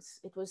chance.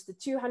 It was the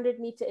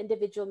 200-meter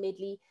individual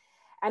medley.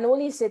 And all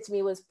he said to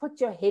me was, put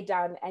your head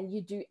down and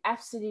you do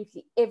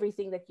absolutely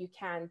everything that you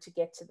can to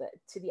get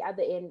to the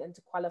other end and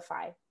to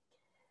qualify.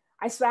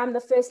 I swam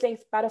the first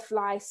length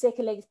butterfly,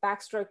 second length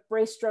backstroke,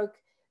 breaststroke,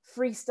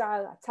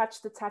 freestyle. I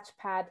touched the touch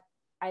pad.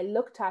 I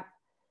looked up.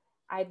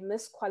 I'd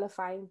missed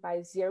qualifying by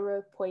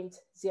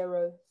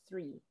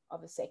 0.03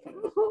 of a second.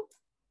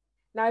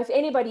 Now, if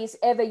anybody's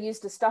ever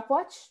used a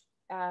stopwatch,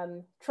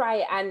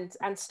 try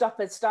and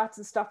stop it, start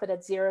and stop it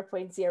at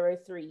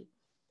 0.03.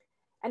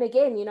 And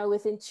again, you know,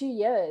 within 2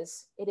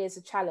 years, it is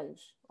a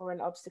challenge or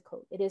an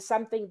obstacle. It is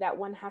something that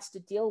one has to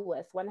deal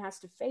with, one has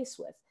to face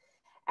with.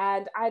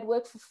 And I'd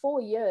worked for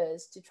 4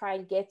 years to try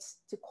and get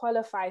to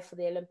qualify for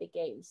the Olympic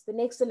Games. The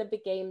next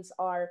Olympic Games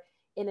are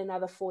in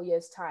another 4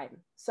 years' time.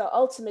 So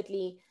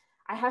ultimately,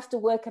 I have to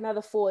work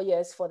another 4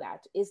 years for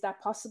that. Is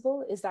that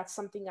possible? Is that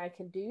something I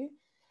can do?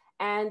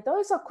 And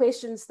those are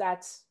questions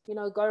that, you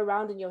know, go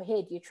around in your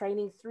head. You're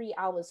training 3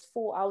 hours,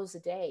 4 hours a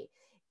day.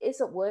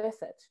 Is it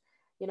worth it?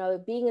 You know,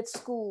 being at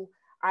school,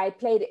 I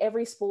played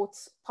every sport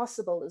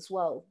possible as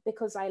well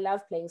because I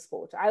love playing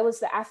sport. I was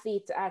the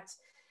athlete at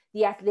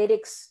the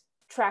athletics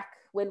track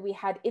when we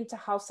had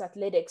inter-house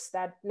athletics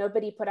that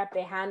nobody put up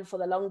their hand for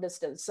the long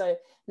distance. So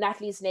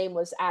Natalie's name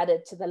was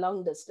added to the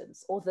long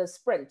distance or the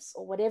sprints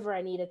or whatever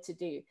I needed to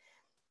do.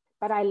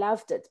 But I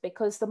loved it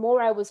because the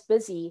more I was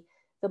busy,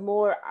 the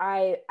more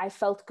I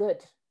felt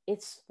good.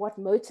 It's what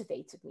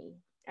motivated me.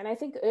 And I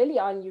think early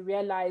on, you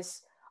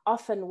realize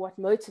often what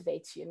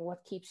motivates you and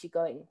what keeps you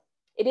going.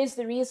 It is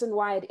the reason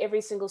why at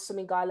every single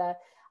swimming gala,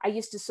 I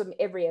used to swim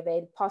every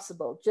event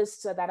possible,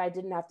 just so that I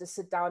didn't have to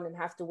sit down and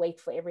have to wait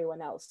for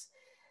everyone else.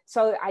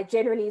 So I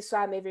generally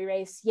swam every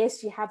race.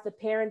 Yes, you have the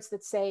parents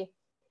that say,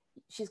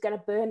 she's going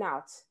to burn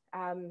out.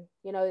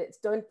 You know,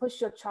 don't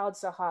push your child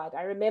so hard.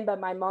 I remember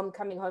my mom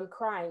coming home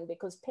crying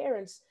because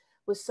parents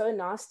were so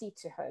nasty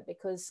to her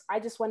because I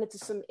just wanted to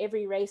swim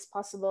every race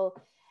possible.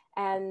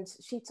 And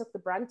she took the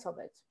brunt of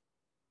it.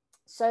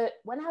 So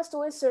one has to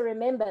also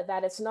remember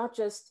that it's not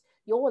just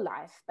your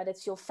life, but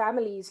it's your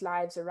family's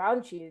lives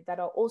around you that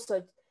are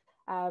also,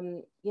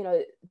 you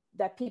know,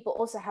 that people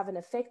also have an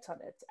effect on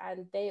it.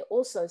 And they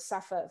also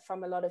suffer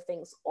from a lot of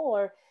things,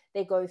 or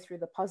they go through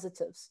the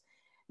positives.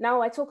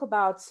 Now I talk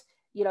about,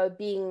 you know,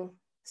 being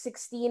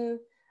 16.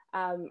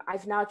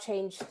 I've now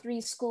changed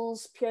 3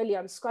 schools purely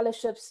on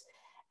scholarships.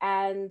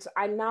 And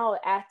I'm now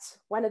at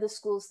one of the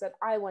schools that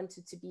I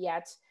wanted to be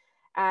at.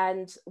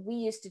 And we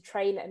used to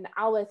train an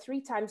hour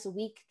 3 times a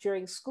week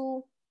during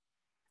school.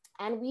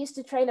 And we used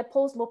to train at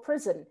Paulsmoor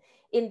Prison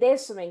in their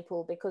swimming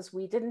pool because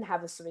we didn't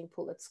have a swimming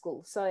pool at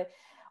school. So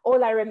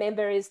all I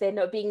remember is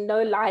there being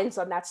no lines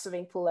on that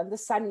swimming pool. And the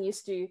sun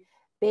used to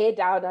bear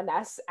down on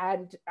us.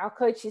 And our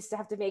coach used to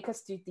have to make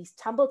us do these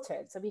tumble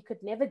turns. So we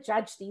could never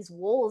judge these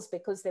walls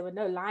because there were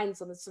no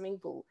lines on the swimming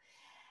pool.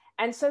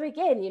 And so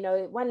again, you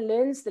know, one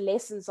learns the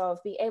lessons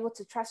of being able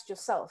to trust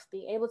yourself,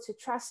 being able to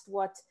trust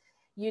what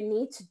you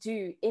need to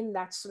do in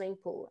that swimming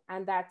pool.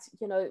 And that,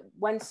 you know,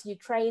 once you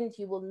trained,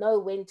 you will know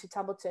when to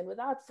tumble turn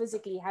without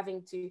physically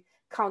having to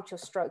count your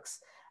strokes.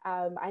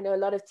 I know a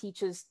lot of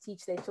teachers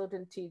teach their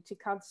children to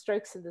count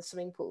strokes in the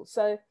swimming pool.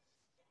 So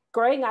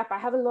growing up, I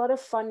have a lot of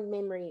fond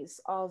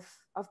memories of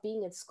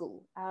being at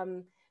school.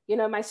 You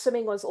know, my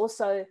swimming was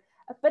also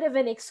a bit of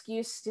an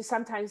excuse to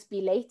sometimes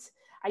be late.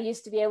 I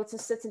used to be able to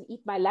sit and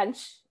eat my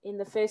lunch in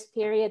the first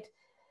period.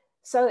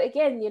 So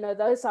again, you know,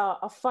 those are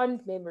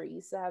fond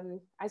memories.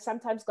 I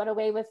sometimes got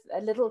away with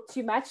a little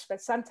too much,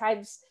 but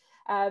sometimes,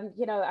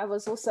 you know, I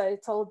was also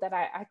told that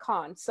I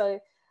can't. So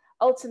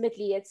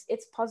ultimately,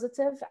 it's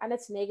positive and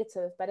it's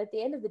negative. But at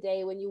the end of the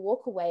day, when you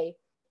walk away,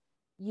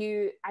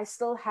 I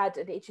still had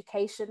an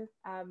education.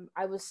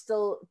 I was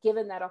still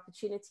given that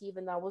opportunity,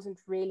 even though I wasn't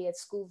really at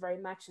school very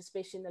much,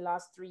 especially in the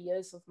last 3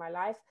 years of my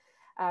life,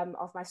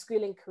 of my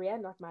schooling career,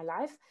 not my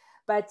life.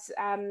 But,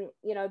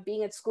 you know,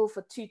 being at school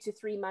for 2 to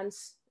 3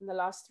 months in the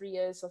last 3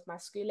 years of my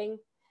schooling,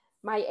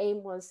 my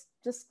aim was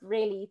just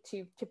really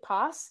to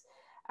pass,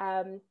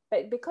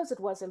 but because it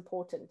was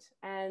important.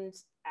 And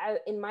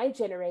in my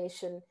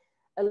generation,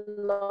 a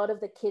lot of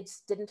the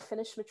kids didn't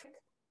finish matric.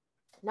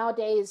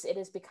 Nowadays, it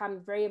has become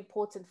very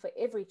important for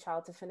every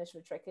child to finish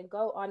matric and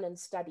go on and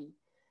study.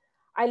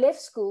 I left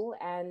school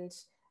and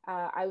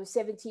I was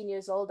 17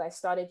 years old. I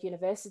started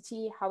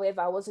university.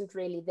 However, I wasn't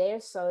really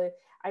there. So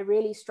I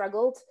really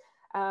struggled.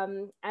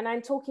 And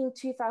I'm talking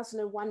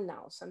 2001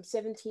 now. So I'm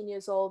 17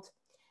 years old.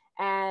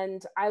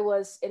 And I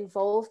was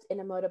involved in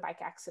a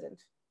motorbike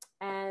accident.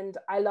 And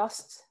I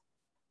lost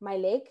my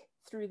leg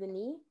through the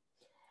knee.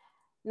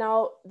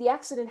 Now, the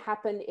accident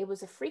happened, it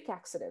was a freak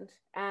accident.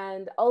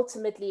 And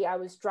ultimately, I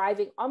was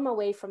driving on my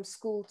way from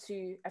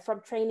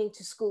training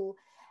to school.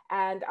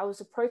 And I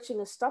was approaching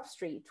a stop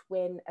street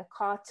when a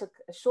car took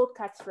a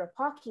shortcut through a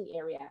parking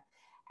area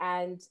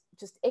and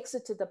just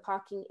exited the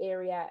parking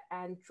area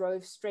and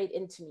drove straight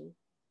into me.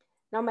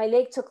 Now, my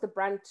leg took the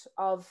brunt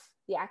of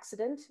the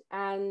accident.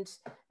 And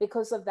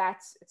because of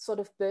that, it sort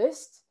of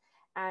burst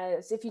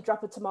as if you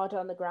drop a tomato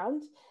on the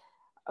ground.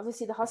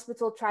 Obviously, the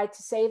hospital tried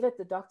to save it.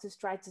 The doctors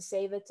tried to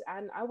save it.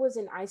 And I was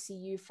in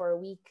ICU for a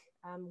week,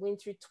 went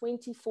through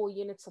 24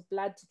 units of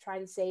blood to try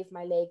and save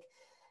my leg.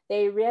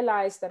 They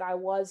realized that I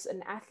was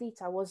an athlete.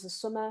 I was a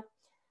swimmer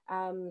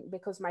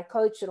because my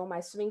coach and all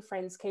my swimming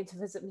friends came to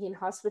visit me in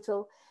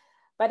hospital.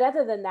 But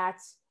other than that,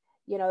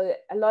 you know,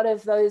 a lot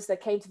of those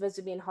that came to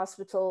visit me in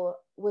hospital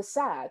were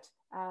sad.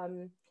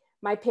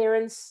 My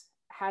parents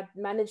had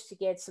managed to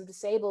get some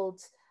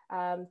disabled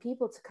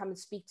people to come and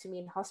speak to me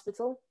in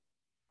hospital.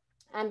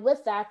 And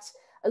with that,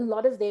 a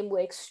lot of them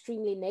were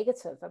extremely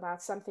negative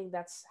about something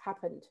that's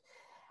happened.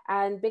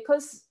 And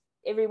because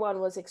everyone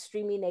was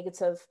extremely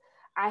negative,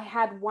 I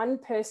had one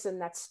person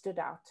that stood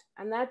out.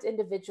 And that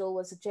individual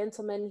was a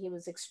gentleman. He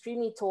was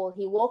extremely tall.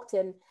 He walked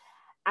in,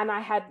 and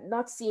I had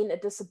not seen a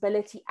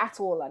disability at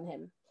all on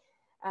him.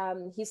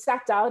 He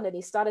sat down and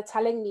he started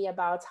telling me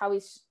about how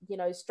he's,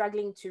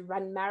 struggling to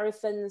run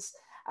marathons.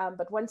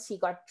 But once he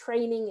got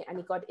training and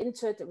he got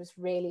into it, it was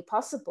really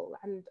possible.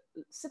 And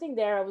sitting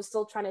there, I was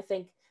still trying to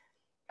think,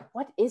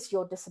 what is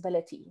your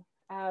disability?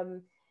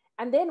 And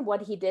then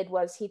what he did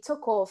was he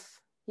took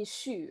off his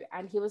shoe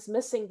and he was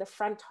missing the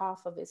front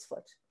half of his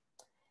foot.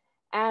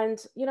 And,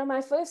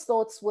 my first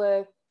thoughts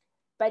were,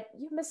 but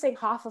you're missing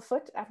half a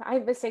foot and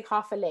I'm missing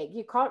half a leg.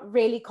 You can't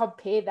really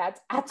compare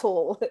that at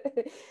all.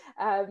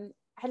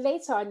 And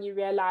later on, you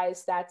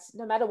realize that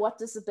no matter what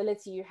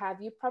disability you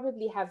have, you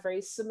probably have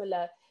very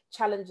similar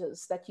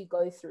challenges that you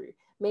go through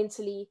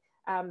mentally,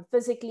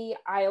 physically.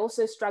 I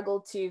also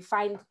struggled to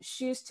find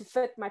shoes to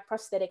fit my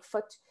prosthetic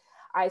foot.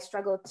 I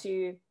struggled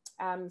to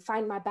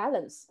find my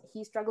balance.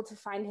 He struggled to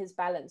find his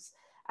balance.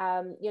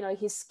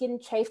 His skin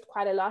chafed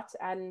quite a lot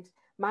and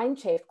mine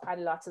chafed quite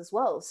a lot as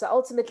well. So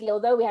ultimately,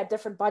 although we had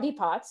different body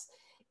parts,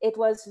 it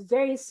was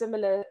very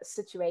similar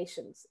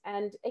situations.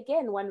 And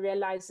again, one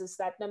realizes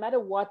that no matter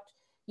what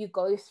you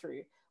go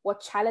through, what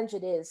challenge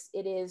it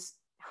is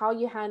how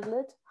you handle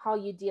it, how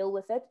you deal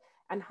with it,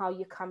 and how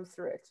you come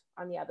through it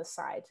on the other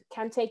side. It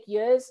can take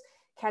years,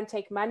 can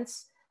take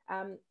months,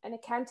 and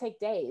it can take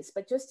days,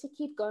 but just to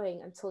keep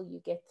going until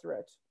you get through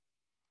it.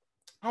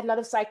 I had a lot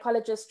of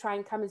psychologists try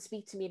and come and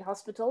speak to me in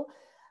hospital,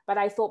 but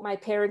I thought my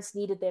parents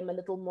needed them a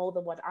little more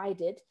than what I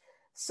did.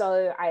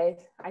 So I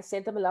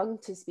sent them along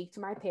to speak to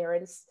my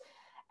parents.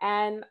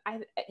 And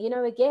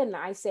again,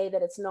 I say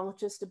that it's not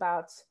just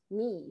about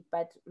me,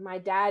 but my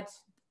dad,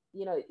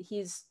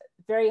 he's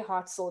very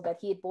heart-sore that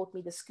he had bought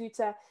me the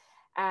scooter,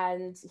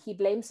 and he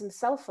blames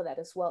himself for that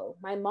as well.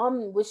 My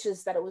mom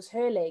wishes that it was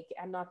her leg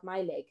and not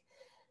my leg.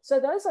 So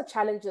those are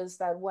challenges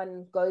that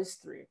one goes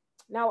through.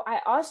 Now,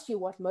 I asked you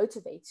what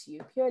motivates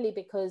you purely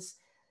because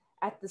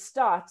at the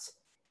start,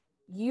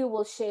 you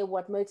will share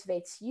what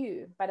motivates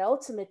you, but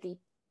ultimately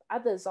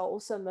others are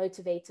also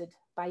motivated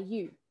by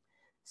you.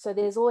 So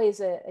there's always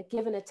a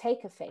give and a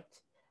take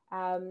effect.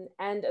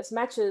 And as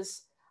much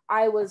as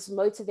I was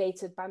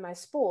motivated by my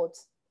sport,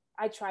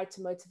 I tried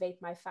to motivate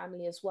my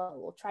family as well,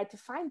 or tried to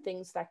find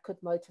things that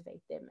could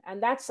motivate them.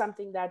 And that's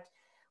something that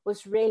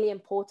was really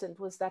important,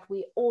 was that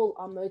we all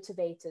are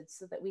motivated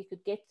so that we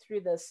could get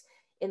through this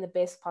in the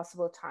best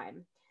possible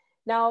time.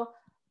 Now,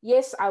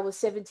 yes, I was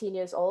 17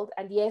 years old,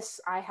 and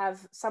yes, I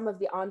have some of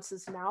the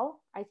answers now.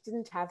 I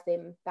didn't have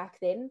them back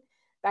then.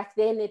 Back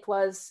then it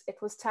was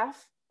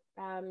tough.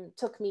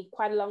 Took me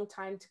quite a long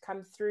time to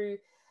come through.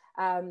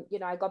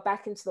 I got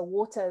back into the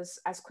water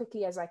as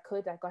quickly as I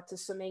could. I got to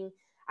swimming.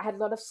 I had a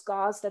lot of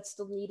scars that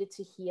still needed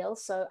to heal.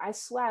 So I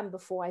swam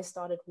before I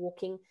started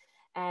walking,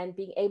 and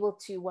being able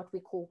to what we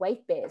call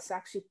weight bear, so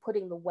actually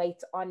putting the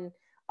weight on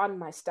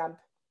my stump.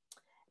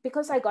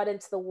 Because I got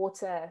into the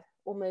water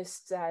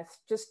almost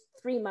just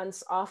 3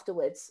 months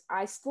afterwards,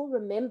 I still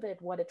remembered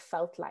what it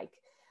felt like.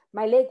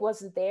 My leg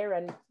wasn't there,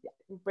 and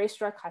in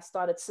breaststroke, I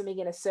started swimming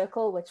in a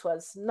circle, which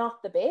was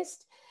not the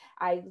best.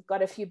 I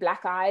got a few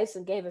black eyes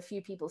and gave a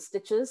few people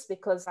stitches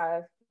because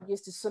I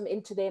used to swim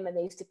into them and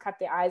they used to cut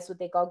their eyes with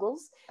their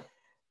goggles.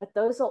 But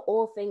those are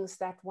all things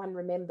that one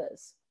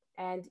remembers.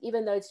 And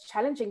even though it's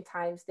challenging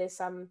times, there's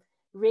some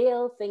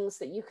real things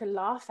that you can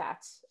laugh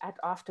at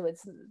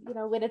afterwards.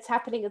 When it's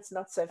happening, it's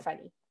not so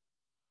funny.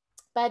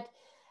 But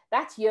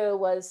that year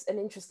was an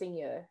interesting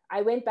year.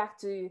 I went back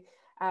to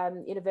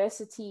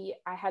university.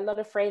 I had a lot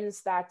of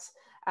friends that,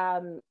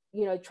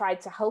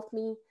 tried to help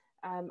me.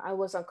 I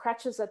was on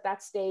crutches at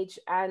that stage,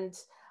 and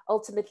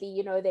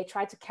ultimately, they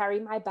tried to carry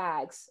my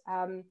bags.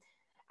 And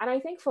I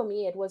think for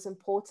me, it was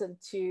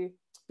important to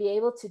be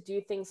able to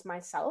do things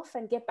myself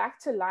and get back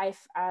to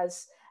life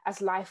as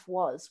life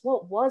was.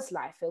 What was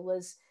life? It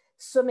was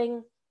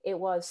swimming, it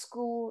was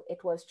school,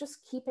 it was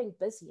just keeping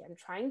busy and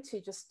trying to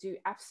just do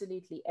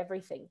absolutely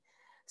everything.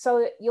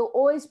 So you'll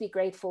always be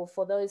grateful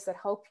for those that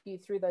help you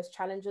through those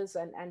challenges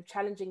and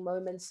challenging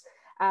moments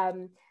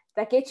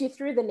that get you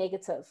through the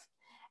negative.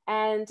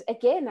 And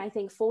again, I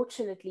think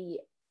fortunately,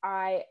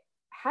 I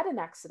had an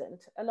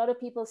accident. A lot of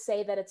people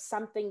say that it's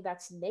something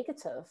that's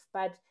negative,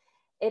 but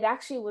it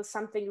actually was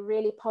something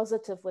really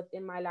positive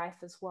within my life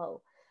as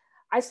well.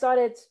 I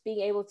started being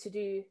able to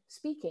do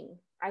speaking.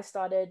 I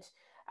started,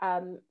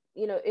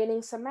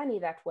 earning some money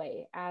that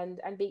way and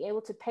being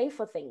able to pay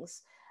for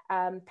things,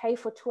 pay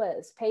for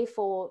tours, pay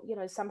for,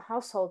 some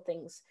household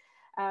things.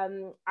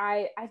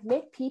 I've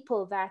met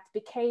people that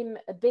became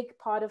a big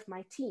part of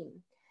my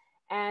team.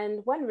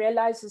 And one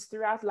realizes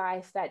throughout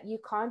life that you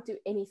can't do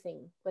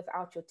anything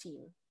without your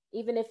team.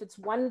 Even if it's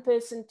one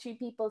person, 2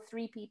 people,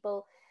 3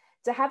 people,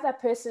 to have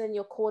that person in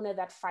your corner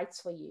that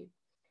fights for you.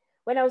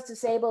 When I was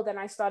disabled and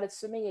I started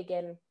swimming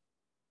again,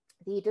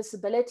 the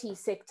disability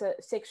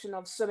section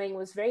of swimming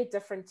was very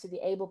different to the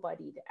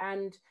able-bodied.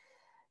 And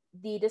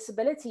the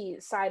disability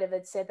side of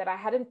it said that I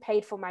hadn't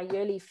paid for my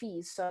yearly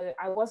fees, so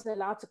I wasn't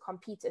allowed to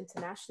compete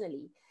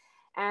internationally.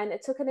 And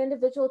it took an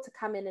individual to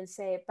come in and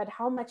say, but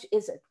how much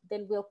is it?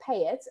 Then we'll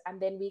pay it,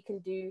 and then we can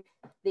do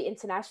the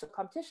international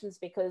competitions,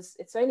 because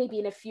it's only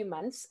been a few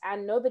months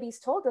and nobody's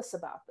told us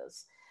about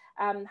this.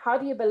 How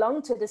do you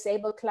belong to a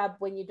disabled club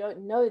when you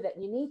don't know that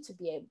you need to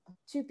be able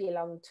to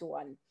belong to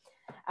one?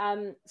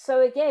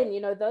 So again,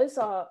 you know, those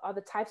are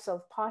the types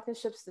of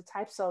partnerships, the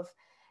types of,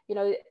 you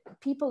know,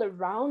 people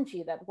around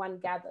you that one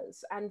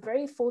gathers. And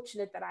very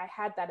fortunate that I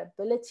had that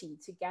ability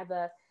to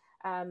gather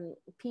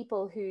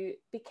people who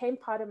became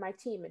part of my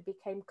team and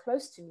became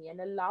close to me and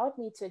allowed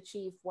me to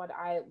achieve what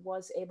I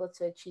was able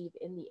to achieve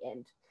in the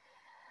end.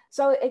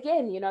 So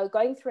again, you know,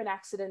 going through an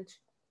accident,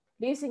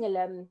 losing a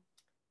limb,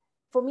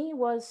 for me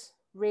was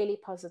really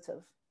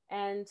positive.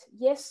 And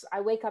yes,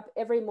 I wake up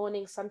every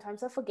morning.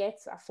 Sometimes I forget,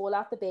 I fall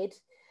out the bed.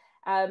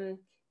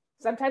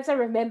 Sometimes I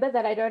remember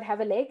that I don't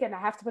have a leg and I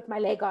have to put my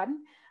leg on.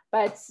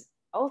 But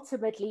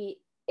ultimately,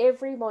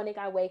 every morning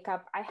I wake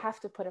up, I have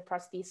to put a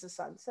prosthesis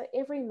on. So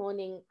every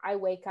morning I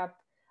wake up,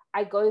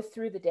 I go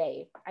through the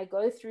day. I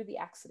go through the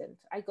accident.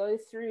 I go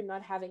through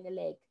not having a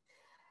leg.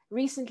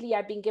 Recently,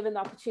 I've been given the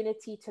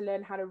opportunity to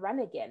learn how to run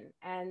again.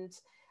 And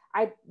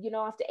you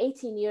know, after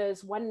 18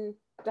 years, one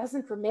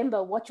doesn't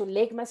remember what your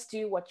leg must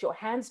do, what your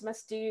hands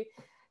must do.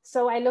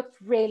 So I looked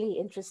really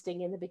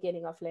interesting in the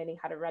beginning of learning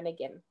how to run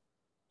again.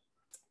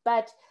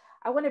 But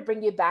I want to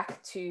bring you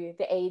back to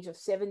the age of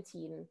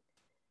 17,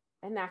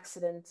 an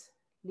accident,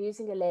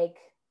 losing a leg,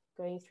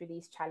 going through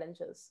these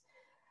challenges.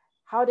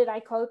 How did I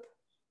cope?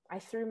 I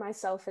threw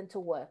myself into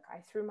work. I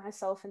threw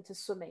myself into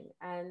swimming,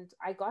 and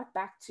I got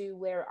back to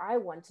where I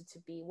wanted to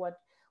be, what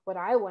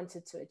I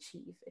wanted to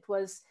achieve. It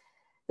was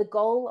the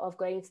goal of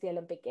going to the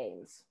Olympic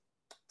Games.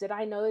 Did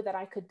I know that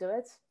I could do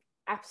it?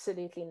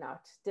 Absolutely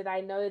not. Did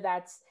I know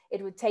that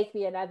it would take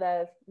me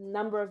another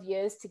number of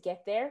years to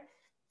get there?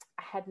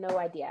 I had no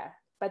idea.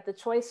 But the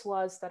choice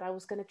was that I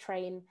was going to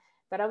train,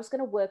 that I was going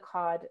to work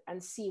hard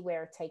and see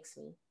where it takes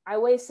me. I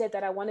always said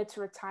that I wanted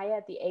to retire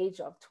at the age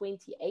of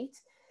 28.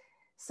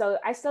 So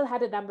I still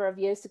had a number of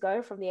years to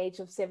go from the age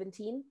of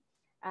 17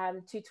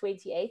 to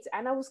 28.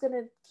 And I was going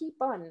to keep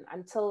on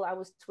until I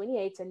was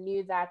 28 and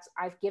knew that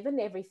I've given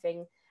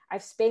everything.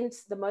 I've spent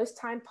the most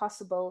time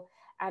possible.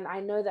 And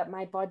I know that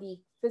my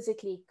body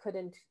physically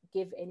couldn't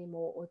give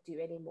anymore or do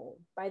anymore.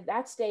 By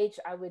that stage,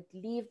 I would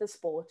leave the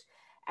sport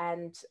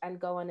and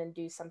go on and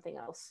do something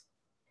else.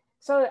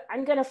 So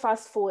I'm going to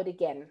fast forward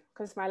again,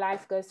 because my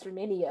life goes through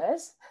many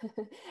years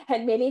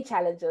and many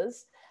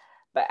challenges,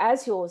 but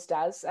as yours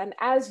does, and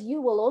as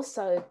you will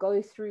also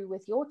go through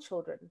with your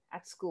children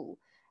at school,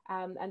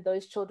 and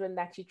those children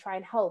that you try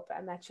and help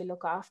and that you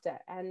look after.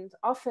 And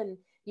often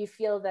you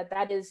feel that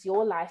that is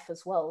your life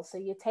as well. So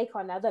you take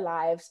on other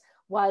lives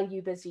while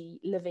you're busy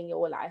living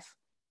your life.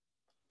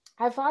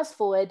 I fast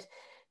forward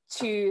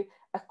to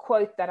a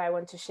quote that I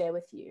want to share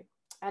with you.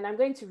 And I'm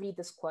going to read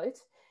this quote.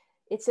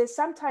 It says,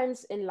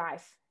 sometimes in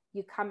life,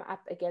 you come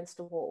up against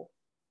a wall.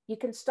 You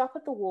can stop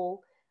at the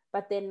wall,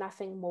 but then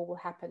nothing more will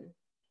happen.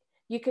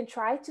 You can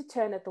try to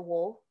turn at the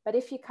wall, but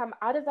if you come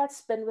out of that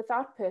spin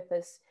without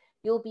purpose,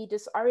 you'll be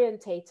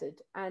disorientated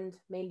and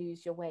may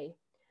lose your way.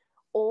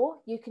 Or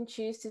you can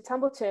choose to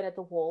tumble turn at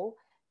the wall,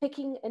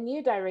 picking a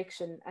new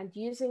direction and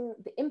using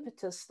the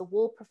impetus the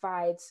wall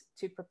provides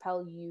to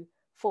propel you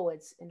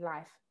forwards in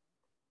life.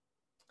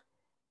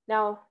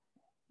 Now,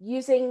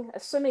 using a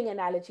swimming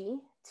analogy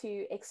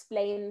to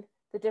explain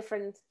the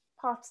different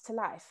parts to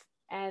life.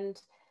 And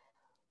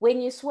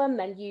when you swim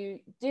and you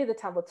do the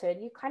tumble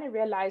turn, you kind of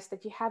realize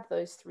that you have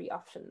those three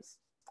options.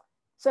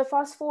 So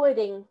fast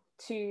forwarding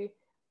to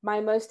my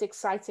most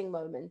exciting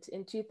moment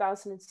in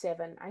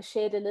 2007, I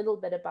shared a little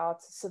bit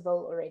about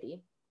Seville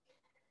already.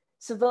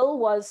 Seville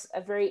was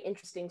a very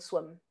interesting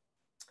swim.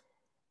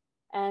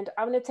 And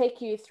I'm going to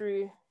take you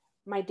through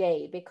my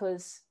day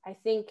because I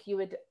think you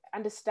would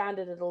understand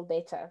it a little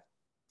better.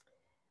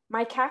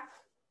 My cap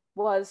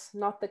was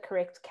not the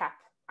correct cap.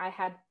 I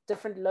had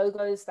different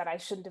logos that I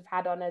shouldn't have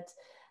had on it.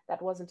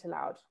 That wasn't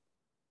allowed.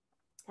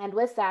 And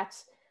with that,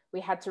 we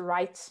had to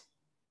write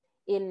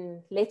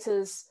in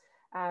letters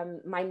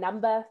my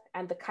number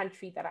and the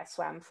country that I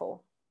swam for.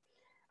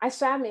 I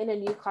swam in a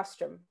new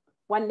costume.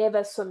 One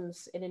never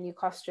swims in a new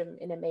costume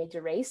in a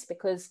major race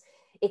because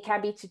it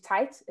can be too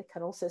tight. It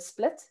can also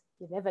split.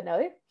 You never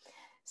know.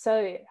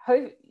 So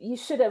you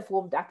should have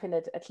warmed up in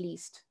it at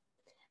least.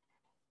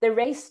 The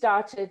race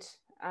started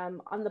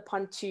on the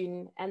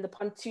pontoon, and the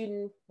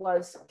pontoon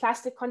was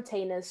plastic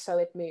containers, so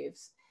it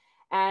moves.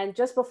 And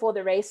just before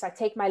the race, I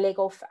take my leg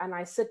off and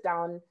I sit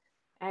down.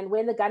 And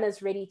when the gun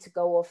is ready to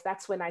go off,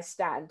 that's when I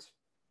stand.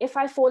 If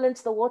I fall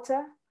into the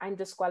water, I'm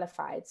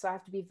disqualified. So I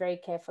have to be very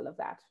careful of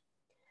that.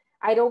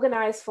 I'd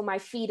organized for my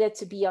feeder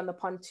to be on the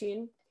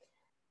pontoon.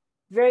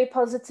 Very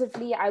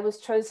positively, I was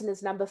chosen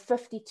as number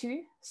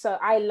 52. So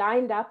I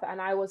lined up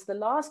and I was the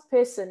last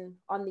person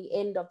on the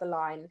end of the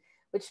line,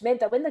 which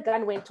meant that when the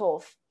gun went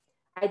off,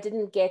 I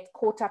didn't get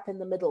caught up in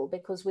the middle,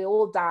 because we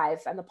all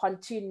dive and the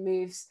pontoon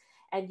moves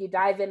and you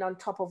dive in on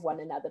top of one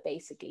another,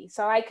 basically.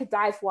 So I could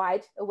dive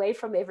wide away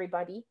from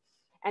everybody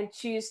and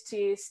choose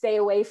to stay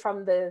away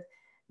from the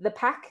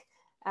pack,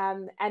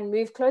 and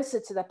move closer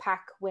to the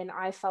pack when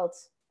I felt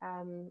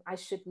I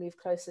should move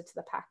closer to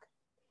the pack.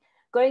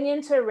 Going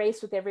into a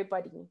race with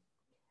everybody,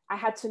 I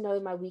had to know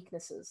my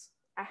weaknesses.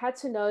 I had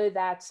to know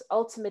that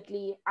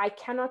ultimately I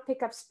cannot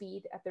pick up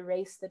speed at the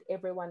race that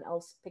everyone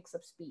else picks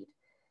up speed.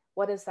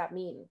 What does that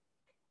mean?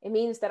 It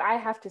means that I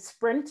have to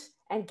sprint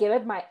and give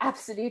it my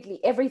absolutely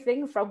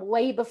everything from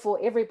way before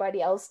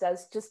everybody else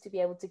does, just to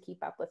be able to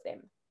keep up with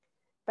them.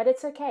 But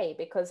it's okay,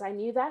 because I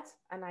knew that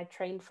and I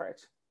trained for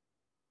it.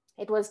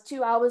 It was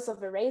 2 hours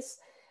of a race.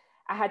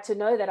 I had to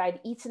know that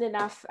I'd eaten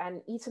enough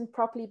and eaten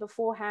properly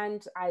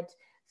beforehand. I'd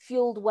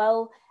fueled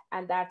well,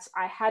 and that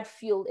I had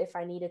fuel if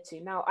I needed to.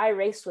 Now, I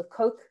raced with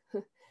Coke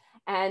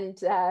and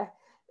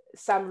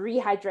some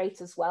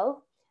rehydrate as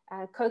well.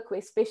 Coke,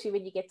 especially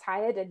when you get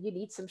tired and you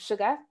need some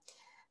sugar.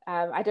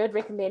 I don't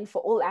recommend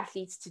for all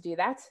athletes to do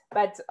that,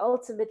 but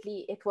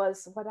ultimately it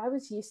was what I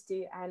was used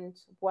to and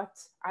what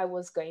I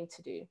was going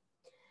to do.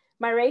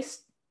 My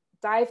race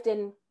dived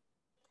in,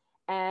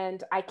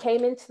 and I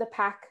came into the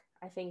pack,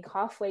 I think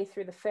halfway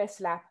through the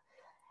first lap,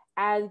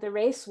 and the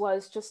race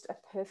was just a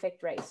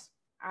perfect race.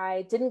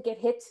 I didn't get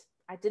hit.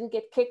 I didn't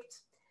get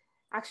kicked.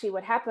 Actually,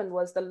 what happened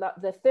was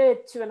the third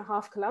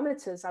 2.5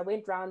 kilometers, I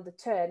went round the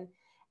turn,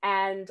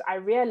 and I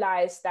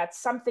realized that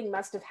something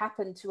must have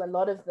happened to a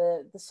lot of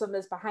the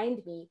swimmers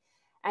behind me.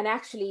 And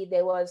actually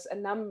there was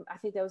I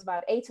think there was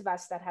about 8 of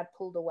us that had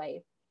pulled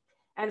away.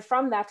 And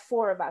from that,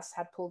 4 of us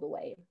had pulled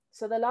away.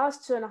 So the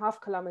last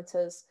 2.5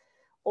 kilometers,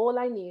 all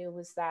I knew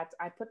was that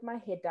I put my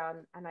head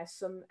down and I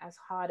swim as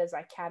hard as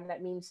I can.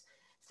 That means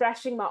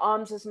thrashing my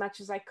arms as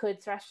much as I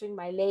could, thrashing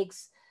my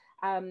legs,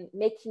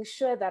 making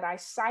sure that I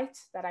sight,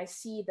 that I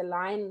see the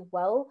line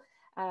well,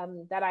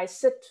 that I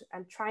sit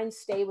and try and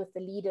stay with the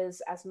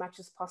leaders as much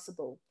as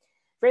possible.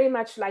 Very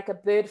much like a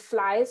bird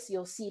flies,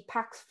 you'll see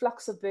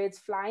flocks of birds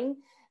flying.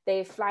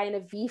 They fly in a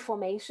V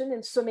formation.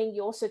 In swimming,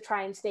 you also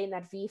try and stay in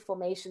that V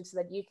formation so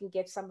that you can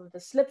get some of the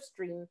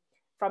slipstream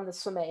from the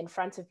swimmer in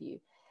front of you.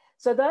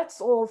 So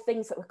that's all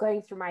things that were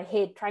going through my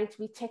head, trying to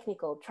be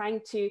technical, trying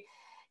to,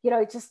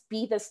 just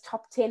be this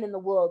top 10 in the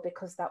world,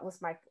 because that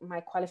was my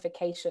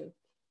qualification.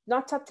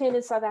 Not top 10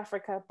 in South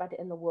Africa, but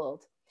in the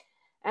world.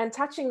 And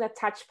touching that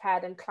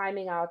touchpad and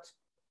climbing out,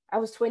 I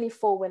was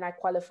 24 when I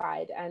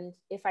qualified. And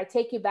if I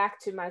take you back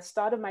to my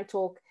start of my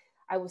talk,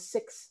 I was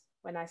 6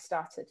 when I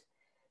started.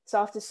 So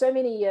after so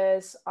many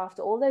years,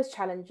 after all those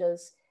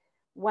challenges,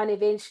 one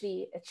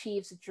eventually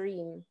achieves a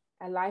dream,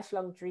 a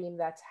lifelong dream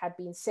that had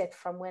been set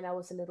from when I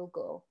was a little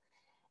girl.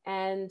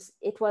 And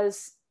it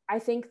was, I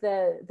think,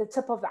 the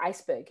tip of the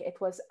iceberg.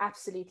 It was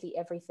absolutely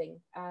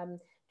everything,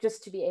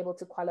 just to be able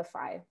to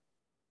qualify.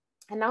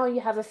 And now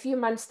you have a few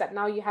months that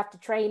now you have to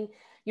train.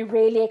 You're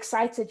really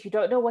excited. You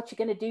don't know what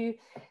you're going to do.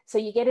 So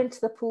you get into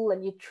the pool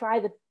and you try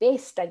the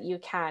best that you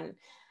can.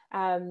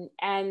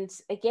 And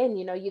again,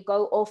 you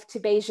go off to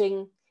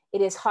Beijing.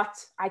 It is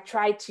hot. I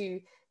try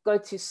to go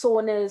to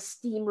saunas,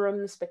 steam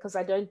rooms, because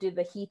I don't do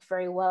the heat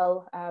very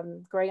well.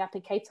 Growing up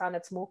in Cape Town,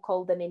 it's more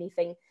cold than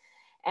anything.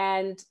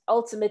 And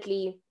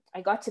ultimately,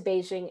 I got to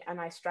Beijing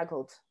and I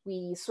struggled.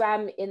 We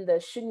swam in the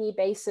Xunyi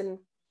Basin.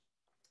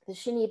 The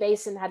Xunyi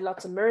Basin had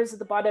lots of mirrors at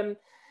the bottom.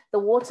 The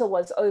water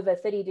was over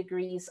 30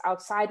 degrees.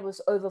 Outside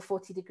was over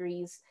 40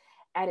 degrees.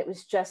 And it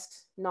was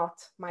just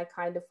not my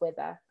kind of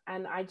weather.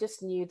 And I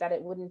just knew that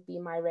it wouldn't be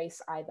my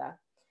race either.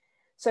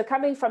 So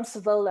coming from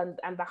Seville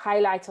and the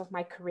highlight of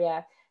my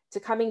career to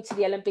coming to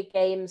the Olympic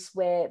Games,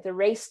 where the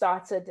race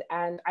started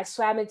and I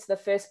swam into the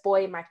first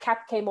buoy, my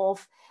cap came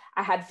off.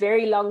 I had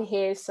very long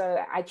hair,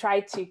 so I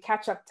tried to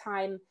catch up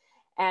time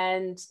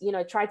and,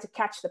 tried to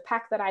catch the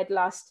pack that I'd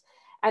lost.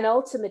 And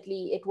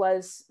ultimately it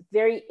was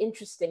very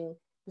interesting.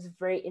 It was a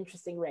very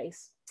interesting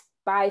race.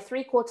 By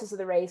 3/4 of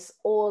the race,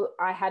 all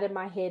I had in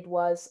my head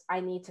was,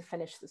 I need to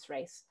finish this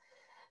race.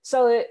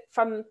 So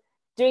from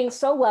doing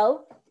so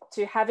well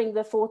to having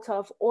the thought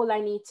of, all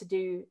I need to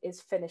do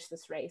is finish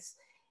this race.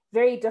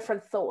 Very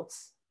different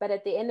thoughts. But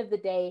at the end of the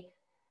day,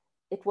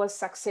 it was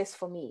success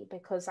for me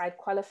because I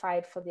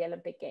qualified for the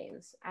Olympic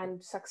Games.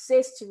 And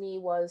success to me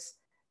was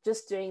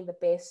just doing the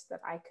best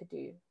that I could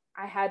do.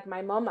 I had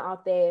my mom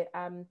out there.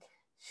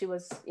 She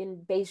was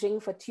in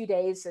Beijing for 2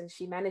 days and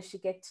she managed to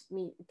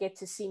get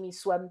to see me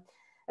swim.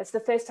 It's the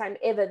first time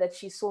ever that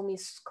she saw me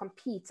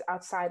compete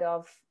outside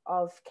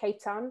of Cape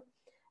Town,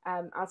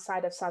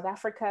 outside of South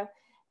Africa.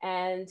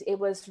 And it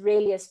was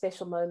really a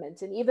special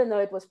moment. And even though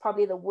it was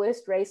probably the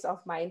worst race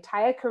of my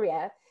entire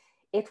career,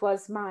 it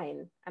was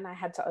mine and I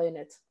had to own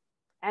it.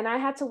 And I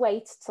had to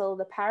wait till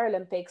the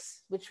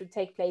Paralympics, which would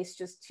take place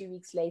just 2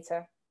 weeks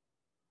later.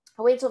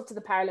 I went off to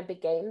the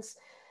Paralympic Games,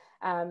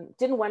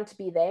 didn't want to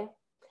be there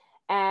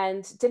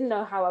and didn't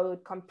know how I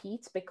would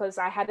compete because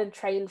I hadn't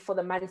trained for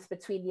the month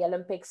between the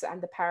Olympics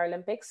and the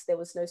Paralympics. There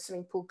was no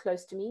swimming pool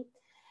close to me.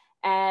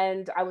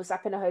 And I was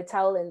up in a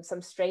hotel in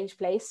some strange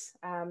place.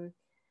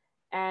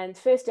 And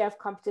first day of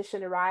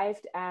competition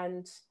arrived,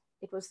 and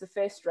it was the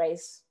first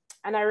race.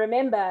 And I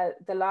remember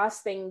the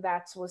last thing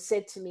that was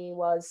said to me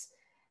was,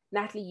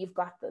 Natalie, you've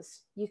got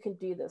this. You can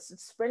do this.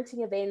 It's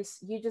sprinting events.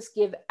 You just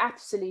give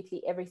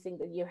absolutely everything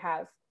that you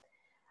have.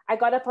 I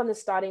got up on the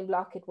starting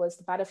block. It was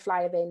the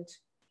butterfly event.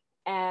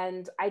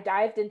 And I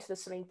dived into the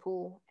swimming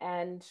pool.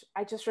 And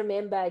I just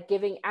remember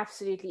giving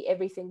absolutely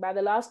everything. By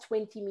the last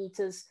 20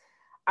 meters,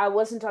 I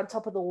wasn't on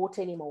top of the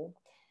water anymore.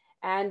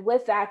 And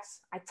with that,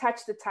 I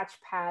touched the touch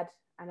pad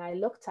and I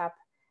looked up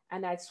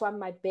and I swam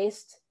my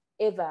best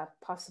ever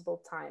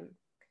possible time.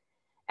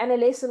 And a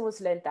lesson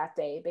was learned that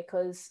day,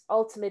 because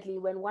ultimately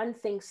when one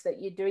thinks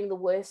that you're doing the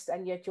worst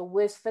and you're at your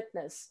worst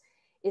fitness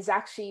is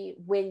actually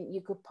when you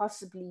could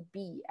possibly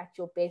be at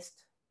your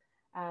best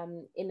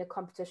in a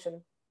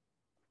competition.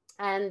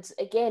 And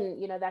again,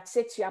 you know, that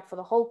sets you up for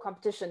the whole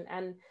competition.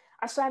 And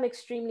I swam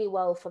extremely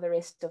well for the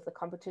rest of the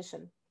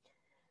competition.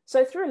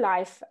 So through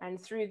life and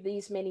through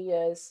these many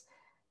years,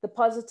 the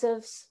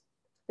positives,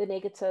 the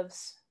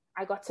negatives,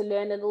 I got to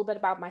learn a little bit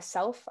about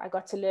myself. I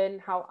got to learn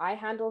how I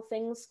handle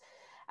things.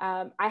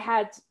 I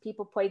had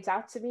people point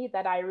out to me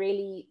that I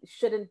really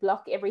shouldn't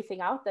block everything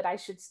out, that I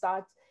should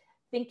start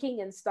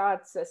thinking and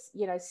start,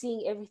 you know,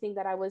 seeing everything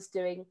that I was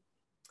doing.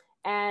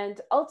 And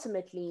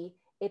ultimately,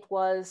 it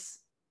was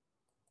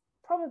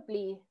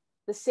probably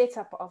the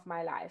setup of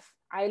my life.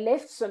 I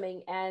left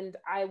swimming and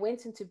I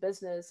went into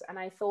business, and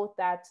I thought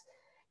that,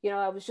 you know,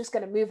 I was just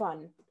going to move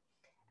on.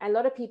 And a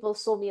lot of people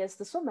saw me as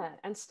the swimmer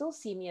and still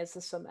see me as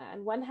the swimmer.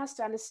 And one has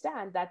to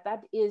understand that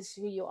that is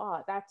who you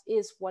are. That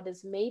is what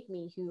has made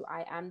me who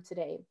I am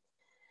today.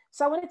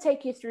 So I want to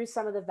take you through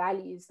some of the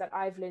values that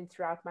I've learned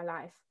throughout my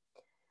life.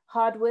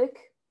 Hard work,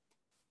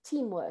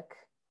 teamwork,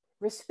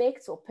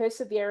 respect or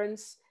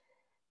perseverance,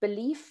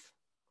 belief,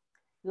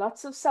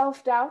 lots of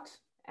self-doubt.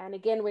 And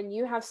again, when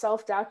you have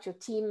self-doubt, your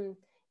team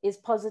is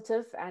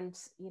positive and,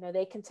 you know,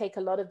 they can take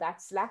a lot of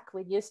that slack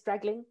when you're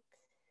struggling.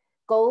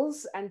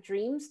 Goals and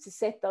dreams, to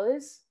set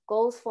those.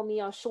 Goals for me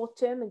are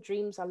short-term and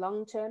dreams are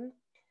long-term.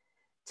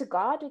 To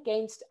guard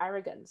against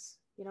arrogance.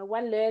 You know,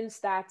 one learns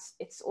that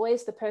it's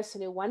always the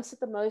person who wants it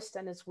the most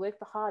and has worked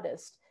the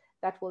hardest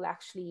that will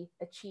actually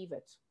achieve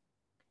it.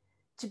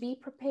 To be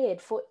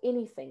prepared for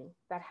anything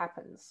that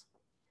happens.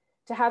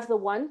 To have the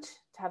want,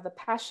 to have the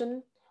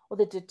passion or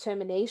the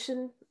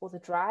determination or the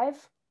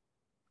drive.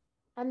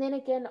 And then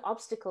again,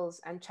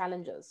 obstacles and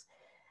challenges.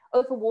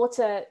 Open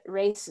water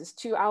race is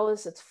 2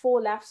 hours. It's 4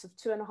 laps of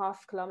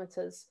 2.5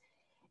 kilometers.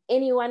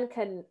 Anyone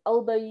can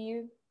elbow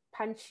you,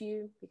 punch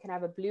you. You can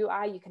have a blue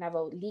eye. You can have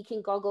a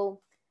leaking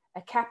goggle,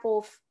 a cap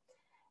off,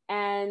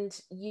 and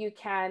you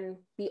can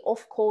be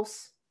off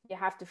course. You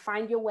have to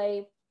find your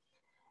way.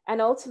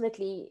 And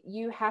ultimately,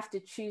 you have to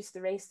choose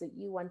the race that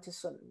you want to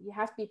swim. You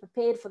have to be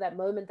prepared for that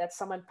moment that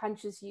someone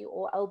punches you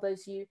or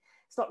elbows you.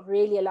 It's not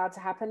really allowed to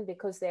happen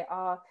because there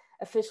are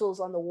officials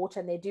on the water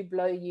and they do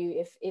blow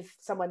you if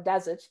someone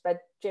does it,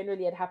 but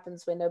generally it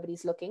happens when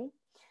nobody's looking.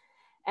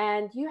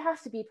 And you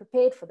have to be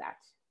prepared for that.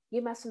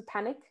 You mustn't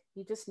panic.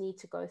 You just need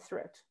to go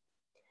through it.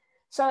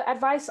 So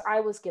advice I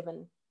was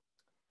given,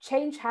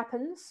 change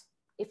happens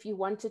if you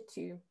want it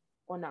to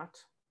or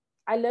not.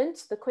 I learned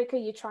the quicker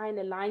you try and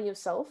align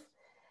yourself,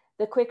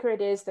 the quicker it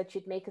is that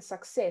you'd make a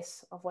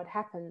success of what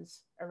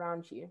happens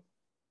around you.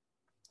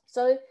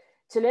 So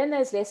to learn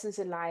those lessons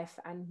in life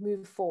and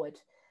move forward.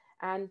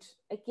 And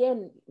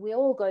again, we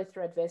all go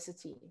through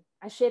adversity.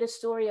 I shared a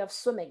story of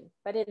swimming,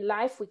 but in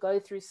life we go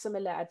through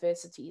similar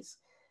adversities.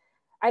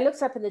 I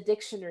looked up in the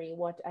dictionary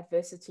what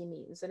adversity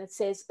means, and it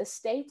says a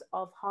state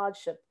of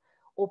hardship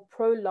or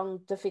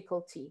prolonged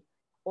difficulty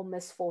or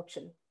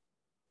misfortune.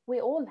 We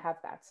all have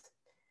that.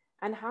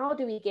 And how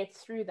do we get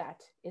through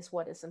that is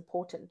what is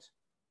important.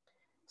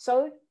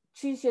 So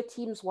choose your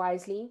teams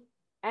wisely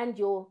and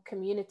your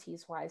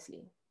communities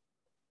wisely.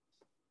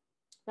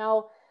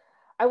 Now,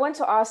 I want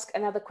to ask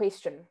another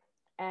question.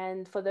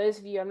 And for those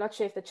of you, I'm not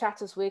sure if the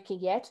chat is working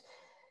yet.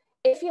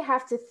 If you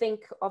have to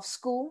think of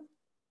school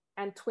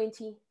and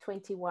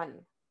 2021,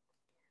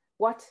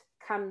 what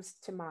comes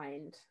to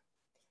mind?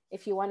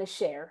 If you want to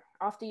share,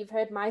 after you've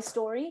heard my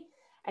story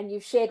and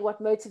you've shared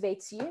what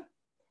motivates you,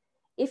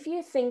 if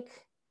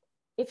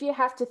you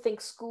have to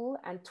think school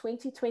and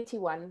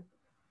 2021,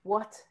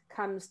 what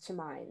comes to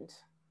mind?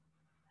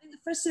 I think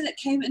the first thing that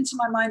came into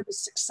my mind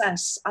was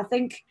success. I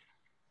think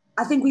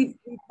we've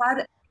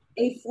had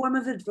a form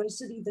of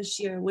adversity this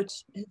year,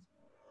 which is,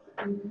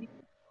 I don't know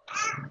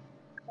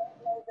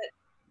that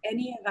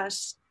any of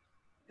us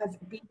have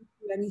been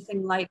through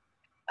anything like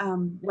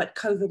what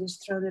COVID has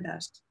thrown at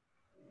us.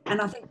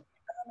 And I think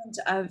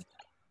the element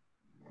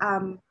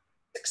of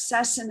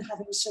success in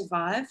having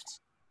survived,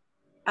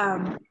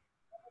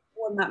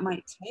 form that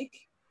might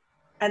take,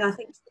 and I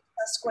think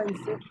success going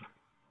forward.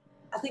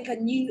 I think a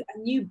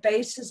new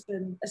base has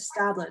been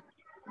established.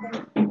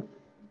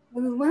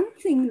 Well, the one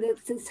thing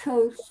that this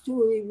whole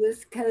story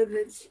with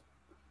COVID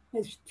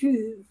has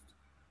proved,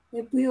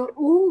 that we are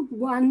all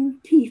one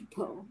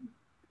people.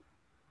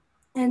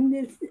 And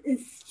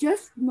it's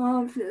just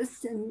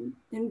marvelous. And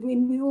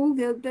when we all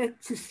go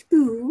back to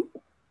school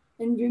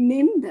and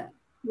remember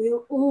we're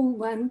all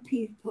one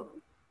people,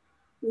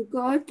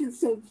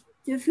 regardless of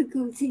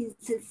difficulties,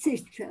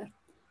 etc.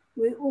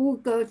 We're all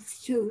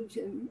God's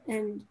children,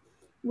 and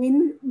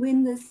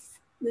when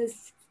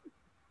this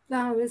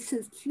virus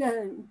has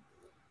flown,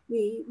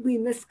 we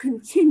must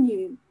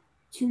continue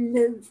to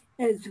live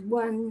as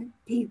one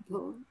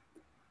people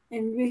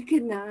and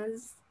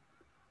recognize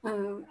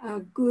our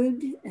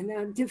good and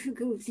our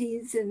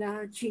difficulties and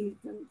our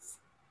achievements.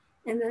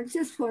 And I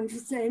just want to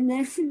say,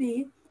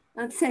 Natalie,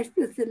 I sat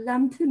with a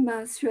lump in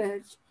my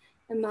throat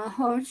and my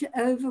heart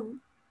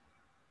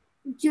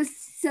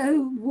just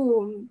so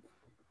warm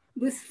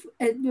with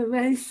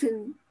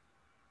admiration.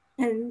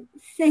 And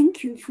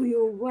thank you for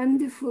your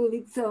wonderful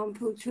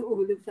example to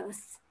all of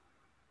us.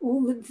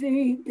 All the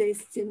very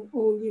best in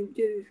all you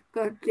do.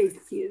 God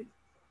bless you.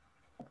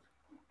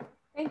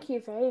 Thank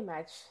you very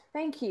much.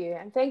 Thank you.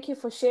 And thank you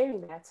for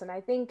sharing that. And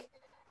I think,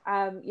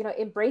 you know,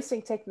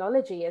 embracing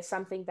technology is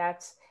something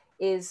that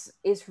is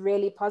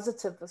really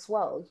positive as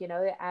well, you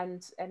know,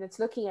 and it's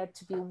looking at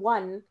to be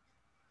one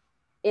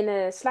in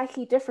a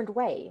slightly different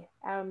way,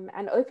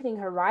 and opening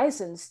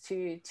horizons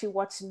to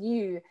what's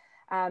new,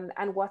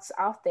 and what's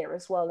out there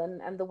as well,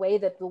 and the way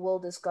that the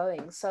world is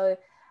going. So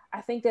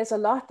I think there's a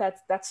lot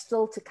that's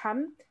still to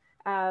come.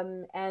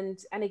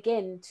 And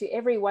again, to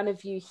every one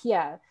of you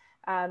here,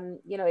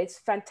 you know, it's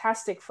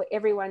fantastic for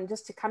everyone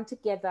just to come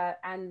together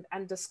and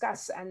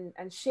discuss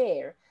and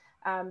share,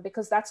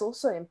 because that's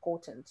also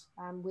important.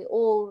 We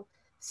all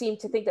seem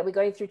to think that we're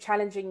going through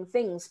challenging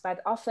things, but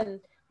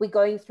often we're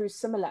going through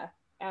similar,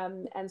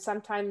 and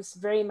sometimes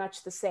very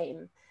much the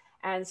same.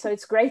 And so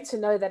it's great to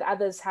know that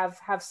others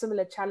have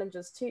similar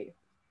challenges too.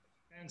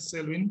 Thanks,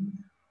 Selwyn.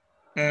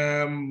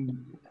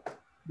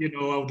 You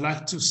know, I would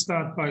like to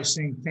start by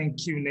saying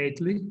thank you,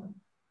 Natalie,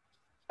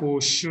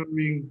 for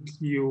sharing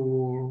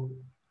your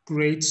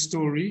great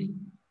story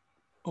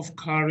of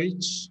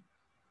courage.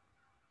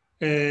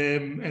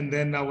 And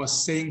then I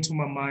was saying to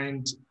my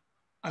mind,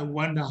 I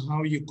wonder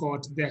how you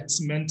got that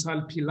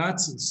mental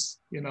Pilates,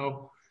 you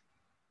know.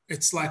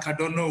 It's like, I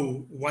don't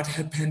know what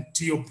happened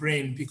to your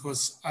brain,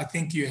 because I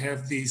think you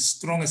have the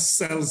strongest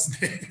cells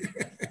there.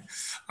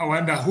 I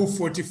wonder who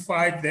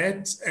fortified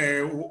that,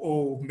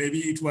 or maybe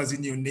it was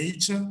in your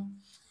nature,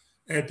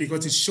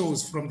 because it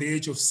shows from the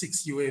age of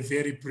 6, you were a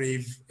very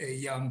brave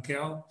young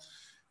girl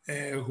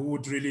who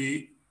would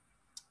really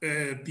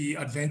be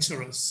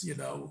adventurous, you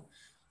know.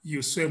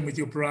 You swam with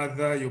your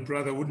brother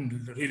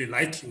wouldn't really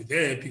like you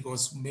there,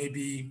 because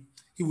maybe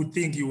he would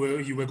think you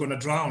were going to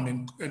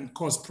drown and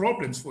cause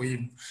problems for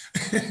him,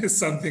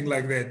 something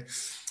like that.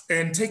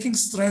 And taking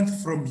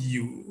strength from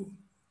you,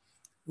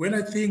 when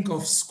I think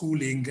of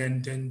schooling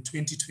and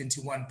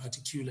 2021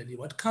 particularly,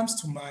 what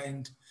comes to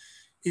mind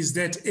is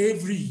that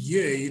every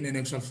year, in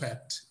actual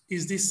fact,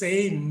 is the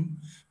same,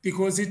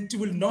 because it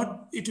will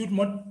not be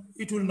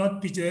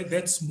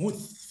that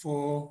smooth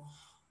for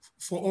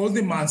all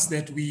the months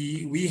that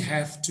we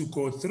have to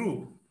go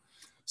through.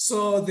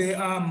 So there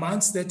are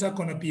months that are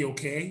going to be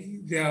okay.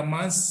 There are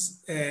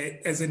months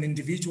as an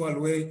individual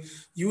where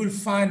you will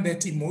find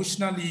that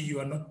emotionally you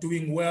are not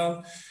doing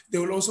well.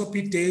 There will also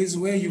be days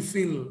where you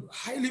feel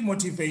highly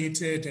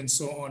motivated and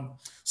so on.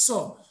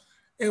 So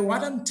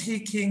what I'm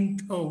taking,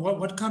 or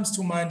what comes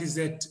to mind is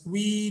that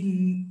we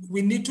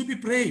need to be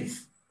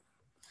brave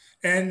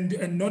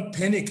and not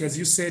panic, as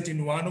you said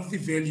in one of the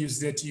values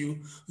that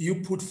you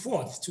put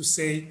forth, to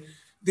say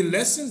the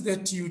lessons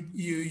that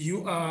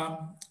you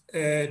are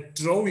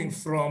drawing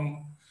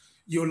from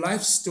your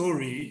life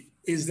story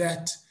is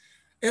that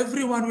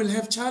everyone will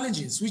have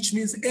challenges, which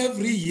means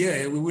every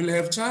year we will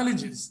have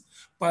challenges.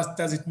 But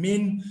does it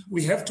mean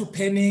we have to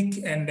panic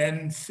and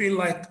then feel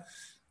like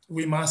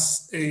we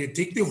must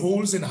dig the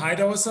holes and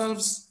hide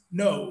ourselves?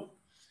 No,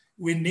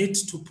 we need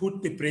to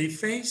put the brave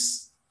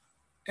face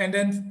and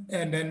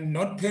then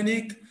not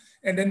panic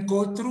and then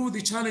go through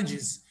the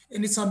challenges.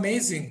 And it's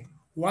amazing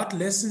what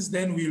lessons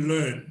then we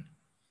learn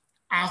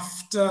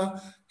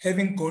after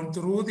having gone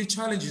through the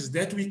challenges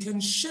that we can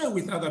share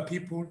with other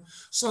people,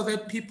 so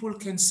that people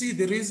can see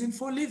the reason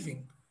for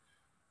living,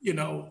 you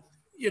know,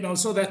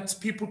 so that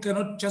people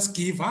cannot just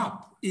give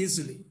up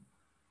easily.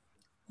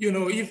 You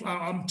know, if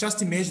I'm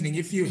just imagining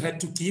if you had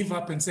to give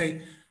up and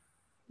say,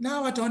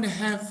 now I don't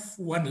have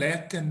one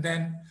leg, and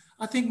then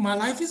I think my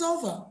life is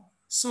over.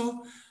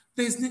 So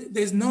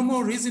there's no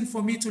more reason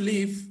for me to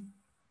live.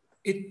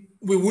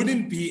 We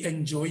wouldn't be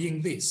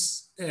enjoying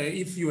this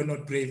if you were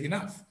not brave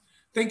enough.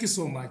 Thank you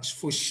so much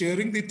for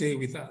sharing the day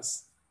with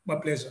us. My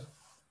pleasure.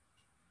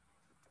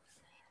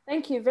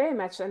 Thank you very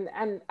much.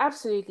 And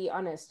absolutely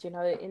honest, you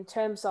know, in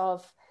terms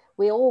of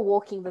we're all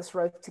walking this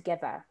road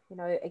together. You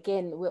know,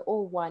 again, we're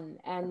all one.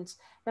 And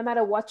no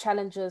matter what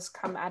challenges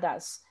come at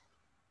us,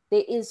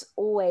 there is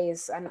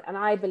always, and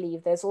I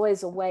believe there's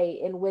always a way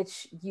in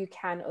which you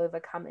can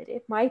overcome it.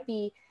 It might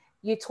be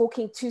you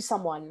talking to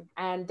someone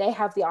and they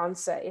have the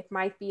answer. It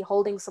might be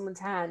holding someone's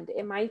hand.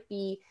 It might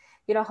be,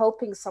 you know,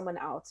 helping someone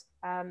out.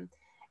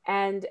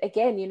 And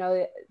again, you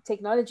know,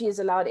 technology has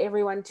allowed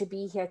everyone to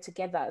be here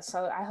together.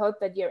 So I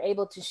hope that you're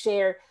able to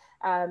share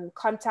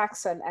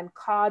contacts and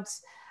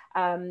cards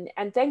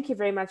And thank you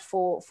very much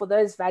for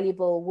those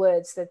valuable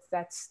words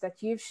that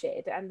you've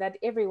shared and that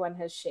everyone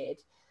has shared.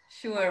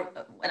 Sure.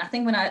 And I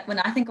think when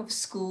I think of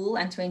school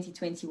and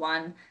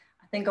 2021,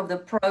 I think of the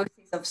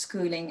process of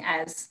schooling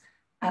as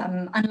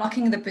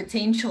unlocking the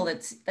potential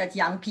that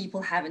young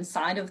people have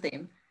inside of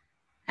them.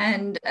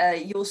 And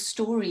your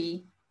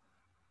story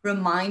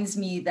reminds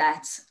me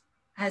that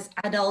as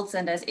adults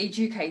and as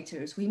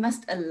educators, we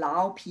must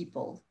allow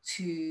people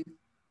to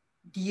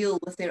deal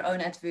with their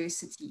own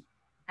adversity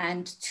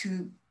and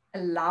to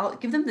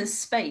give them the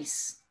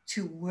space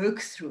to work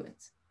through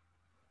it,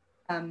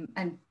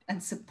 and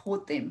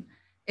support them.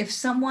 If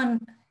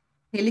someone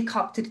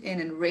helicoptered in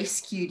and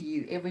rescued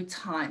you every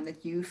time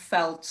that you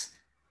felt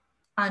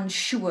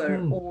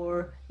unsure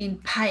or in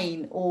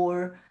pain,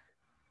 or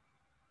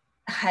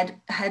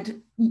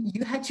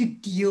you had to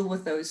deal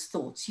with those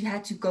thoughts, you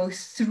had to go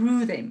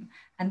through them,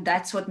 and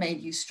that's what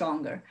made you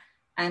stronger.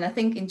 And I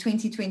think in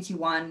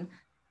 2021,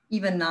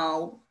 even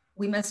now,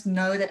 we must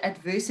know that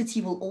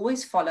adversity will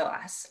always follow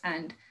us,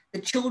 and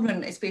the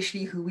children,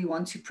 especially who we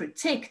want to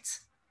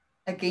protect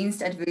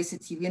against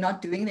adversity, we're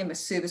not doing them a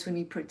service when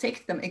we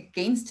protect them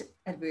against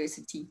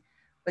adversity,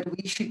 but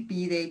we should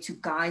be there to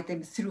guide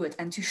them through it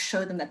and to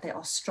show them that they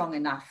are strong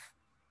enough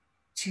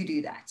to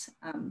do that.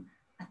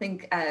 I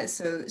think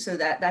so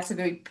that's a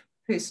very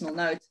personal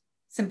note,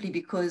 simply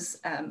because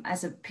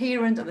as a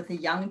parent with a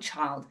young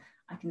child,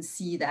 I can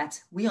see that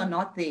we are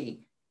not there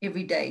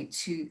every day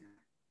to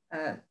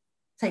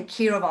take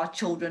care of our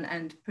children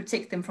and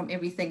protect them from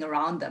everything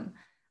around them.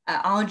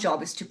 Our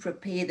job is to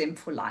prepare them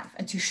for life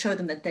and to show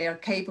them that they are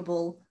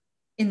capable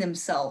in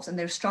themselves and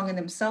they're strong in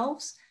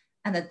themselves,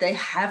 and that they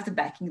have the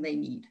backing they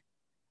need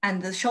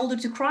and the shoulder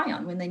to cry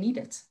on when they need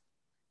it.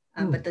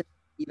 But that's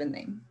even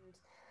them.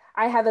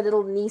 I have a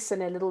little niece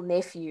and a little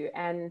nephew,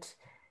 and,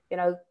 you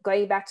know,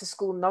 going back to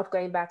school, not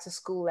going back to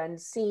school,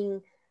 and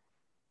seeing,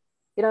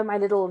 you know, my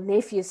little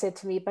nephew said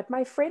to me, but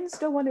my friends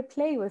don't want to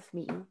play with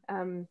me.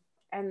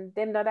 And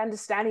then not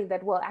understanding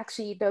that, well,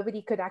 actually,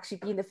 nobody could actually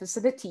be in the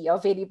vicinity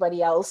of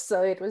anybody else.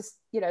 So it was,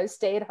 you know,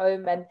 stay at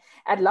home and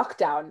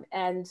lockdown.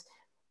 And,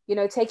 you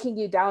know, taking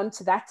you down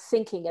to that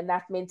thinking and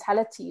that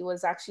mentality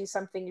was actually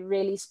something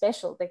really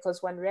special,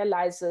 because one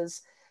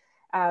realizes,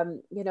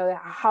 you know,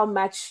 how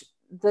much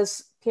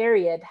this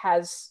period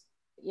has,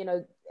 you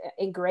know,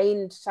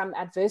 ingrained some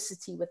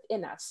adversity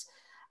within us.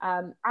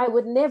 I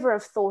would never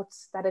have thought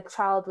that a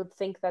child would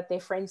think that their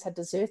friends had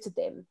deserted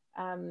them.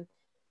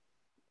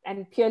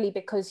 And purely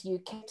because you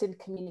kept in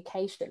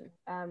communication,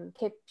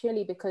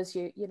 purely because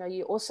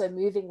you're also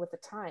moving with the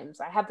times.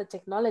 I have the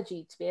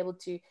technology to be able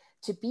to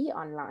be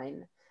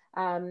online.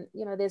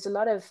 You know, there's a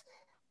lot of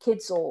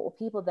kids or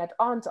people that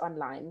aren't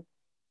online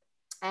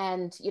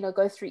and, you know,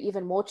 go through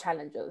even more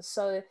challenges.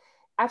 So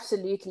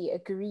absolutely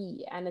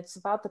agree. And it's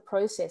about the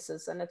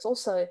processes. And it's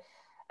also,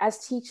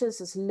 as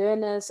teachers, as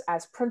learners,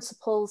 as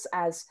principals,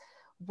 as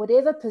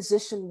whatever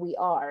position we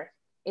are,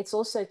 it's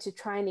also to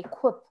try and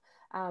equip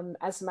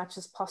as much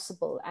as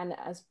possible and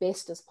as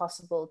best as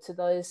possible to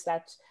those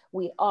that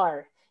we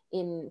are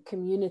in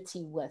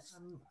community with.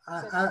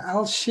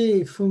 I'll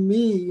share, for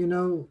me, you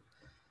know,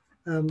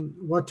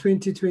 what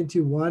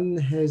 2021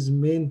 has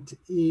meant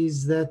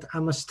is that I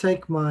must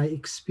take my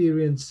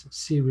experience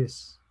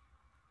serious.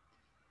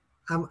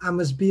 I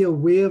must be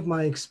aware of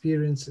my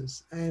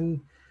experiences and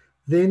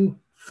then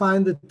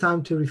find the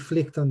time to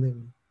reflect on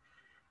them.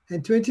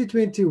 And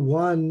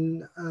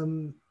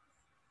 2021,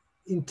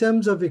 in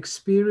terms of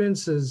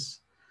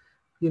experiences,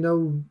 you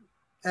know,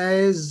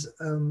 as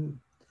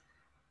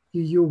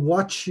you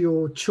watch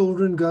your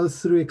children go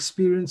through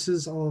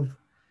experiences of,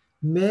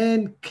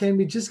 man, can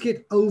we just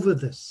get over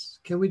this?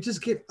 Can we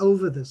just get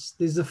over this?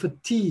 There's a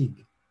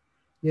fatigue,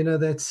 you know,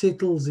 that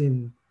settles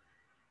in.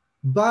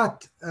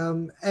 But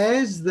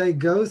as they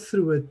go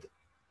through it,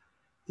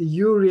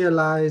 you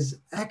realize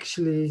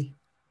actually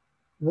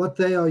what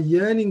they are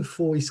yearning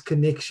for is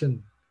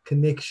connection,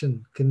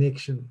 connection,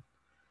 connection.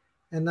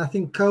 And I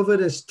think COVID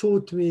has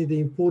taught me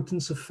the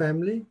importance of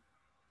family,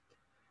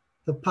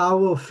 the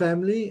power of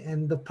family,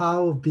 and the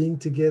power of being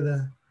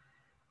together.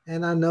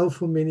 And I know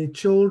for many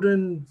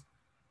children,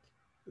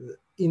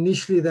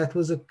 initially that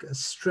was a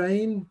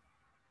strain,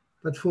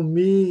 but for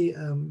me,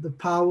 the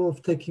power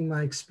of taking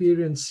my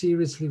experience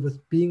seriously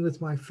with being with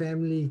my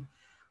family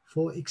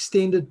for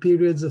extended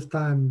periods of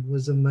time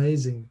was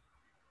amazing.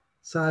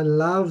 So I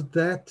loved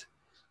that,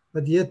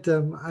 but yet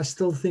I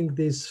still think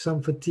there's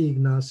some fatigue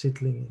now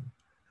settling in.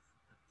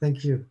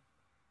 Thank you.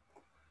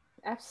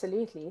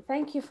 Absolutely.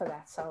 Thank you for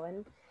that,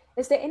 Selwyn.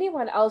 Is there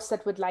anyone else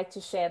that would like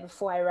to share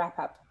before I wrap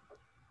up?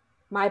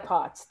 My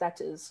part,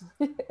 that is.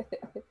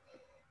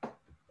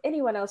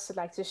 Anyone else would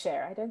like to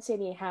share? I don't see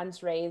any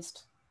hands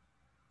raised.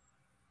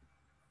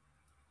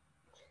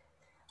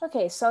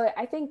 Okay, so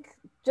I think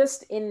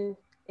just in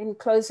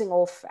closing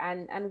off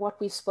and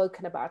what we've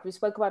spoken about, we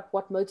spoke about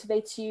what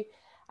motivates you.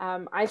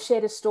 I've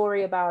shared a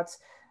story about,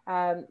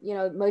 you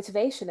know,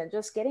 motivation and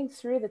just getting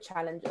through the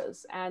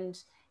challenges, and,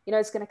 you know,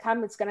 it's going to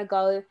come, it's going to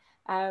go,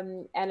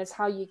 and it's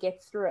how you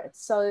get through it.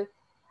 So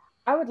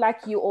I would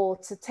like you all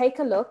to take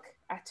a look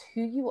at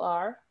who you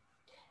are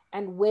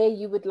and where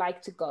you would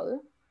like to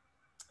go,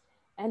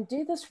 and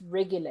do this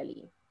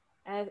regularly.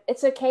 And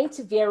it's okay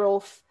to veer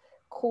off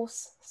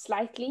course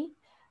slightly.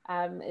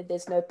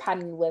 There's no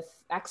pun with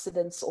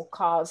accidents or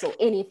cars or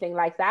anything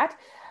like that,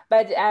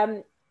 but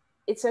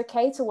it's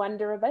okay to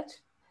wander a bit.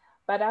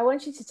 But I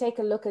want you to take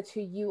a look at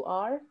who you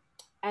are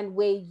and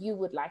where you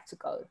would like to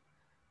go.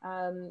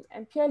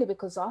 And purely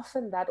because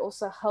often that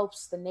also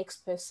helps the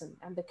next person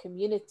and the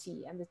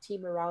community and the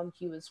team around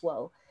you as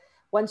well.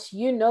 Once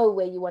you know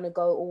where you want to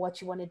go or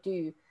what you want to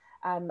do,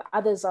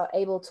 others are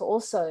able to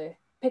also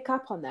pick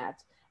up on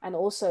that and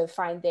also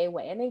find their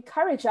way, and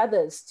encourage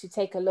others to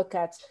take a look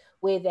at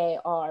where they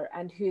are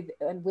and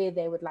where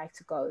they would like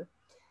to go.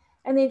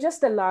 And then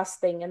just the last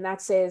thing, and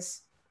that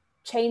says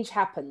change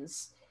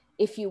happens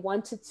if you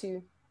wanted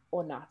to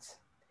or not.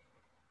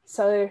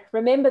 So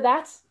remember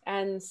that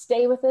and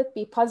stay with it,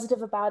 be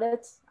positive about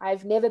it.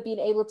 I've never been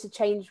able to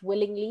change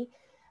willingly.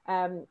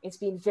 It's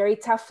been very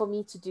tough for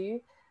me to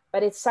do,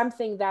 but it's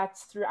something that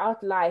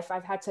throughout life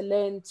I've had to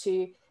learn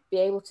to be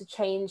able to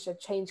change and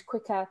change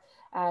quicker,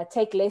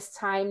 take less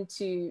time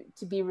to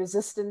be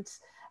resistant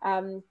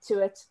to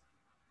it.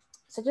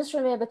 So just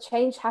remember,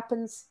 change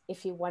happens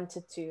if you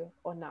wanted to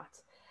or not.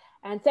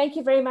 And thank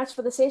you very much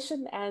for the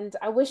session, and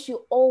I wish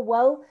you all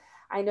well.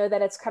 I know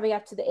that it's coming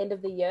up to the end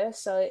of the year,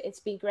 so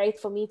it's been great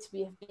for me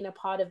to have been a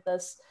part of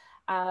this,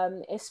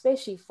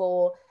 especially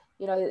for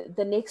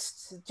the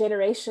next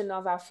generation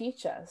of our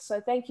future. So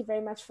thank you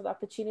very much for the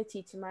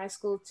opportunity, to my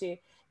school, to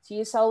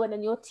you, Selwyn,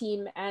 and your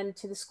team, and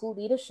to the School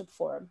Leadership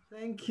Forum.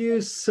 Thank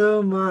you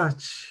so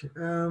much.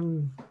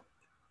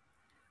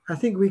 I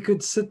think we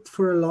could sit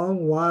for a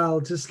long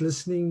while just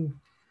listening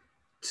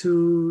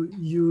to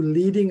you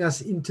leading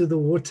us into the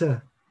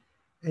water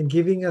and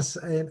giving us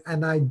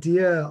an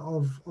idea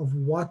of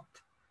what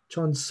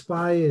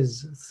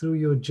transpires through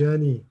your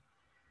journey.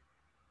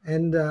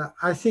 And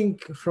I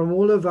think from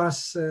all of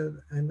us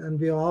and on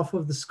behalf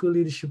of the School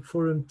Leadership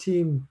Forum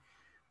team,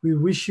 we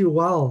wish you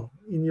well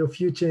in your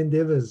future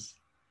endeavors.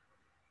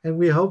 And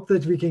we hope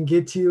that we can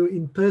get you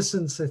in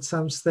person at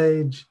some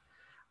stage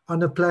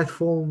on a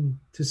platform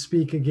to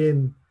speak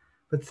again.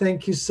 But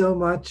thank you so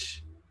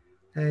much,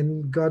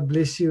 and God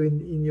bless you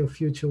in your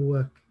future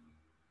work.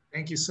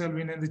 Thank you,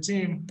 Selwyn and the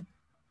team.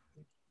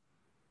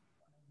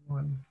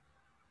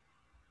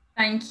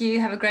 Thank you.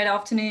 Have a great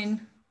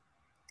afternoon.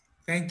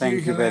 Thank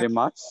you very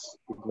much.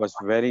 It was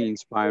very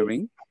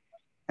inspiring.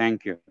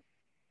 Thank you.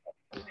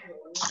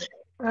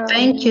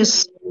 Thank you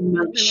so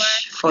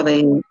much for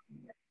the...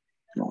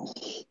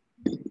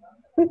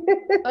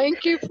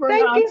 Thank you for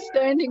an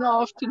outstanding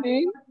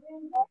afternoon.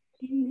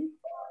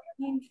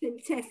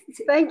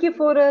 Fantastic. Thank you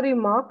for a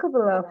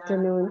remarkable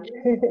afternoon.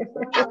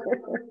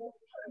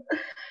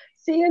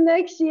 See you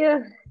next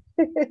year.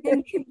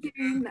 Thank you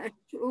very much.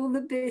 All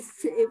the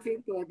best to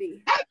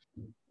everybody.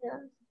 Yeah.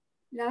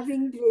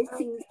 Loving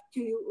blessings to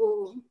you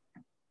all.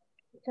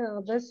 Yeah,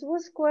 this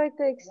was quite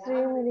an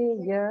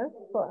extremely year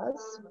for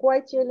us,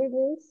 quite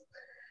challenging,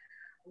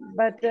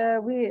 but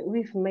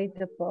we've made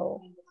the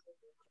goal.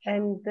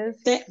 And this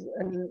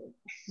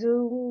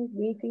Zoom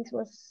meetings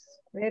was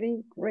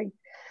very great.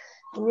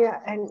 Yeah,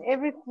 and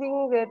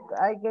everything that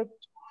I get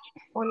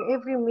on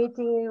every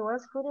meeting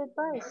was good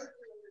advice.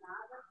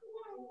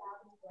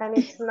 And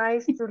it's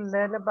nice to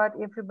learn about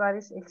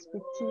everybody's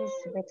expertise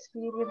and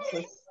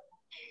experiences.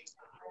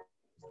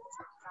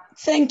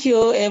 Thank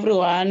you,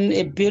 everyone.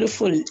 A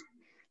beautiful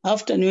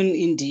afternoon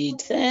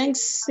indeed. Thanks.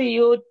 See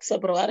you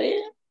February.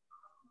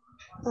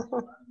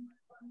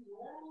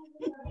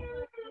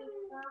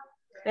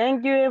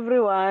 Thank you,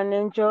 everyone.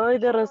 Enjoy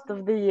the rest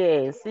of the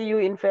year. See you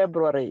in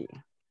February.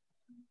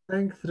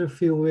 Thanks,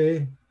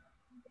 Rafiwe.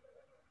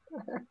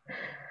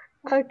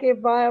 Okay,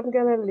 bye. I'm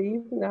gonna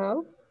leave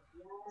now.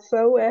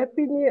 So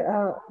happy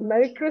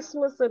Merry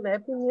Christmas and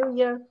Happy New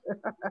Year.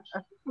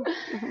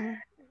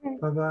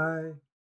 Bye-bye.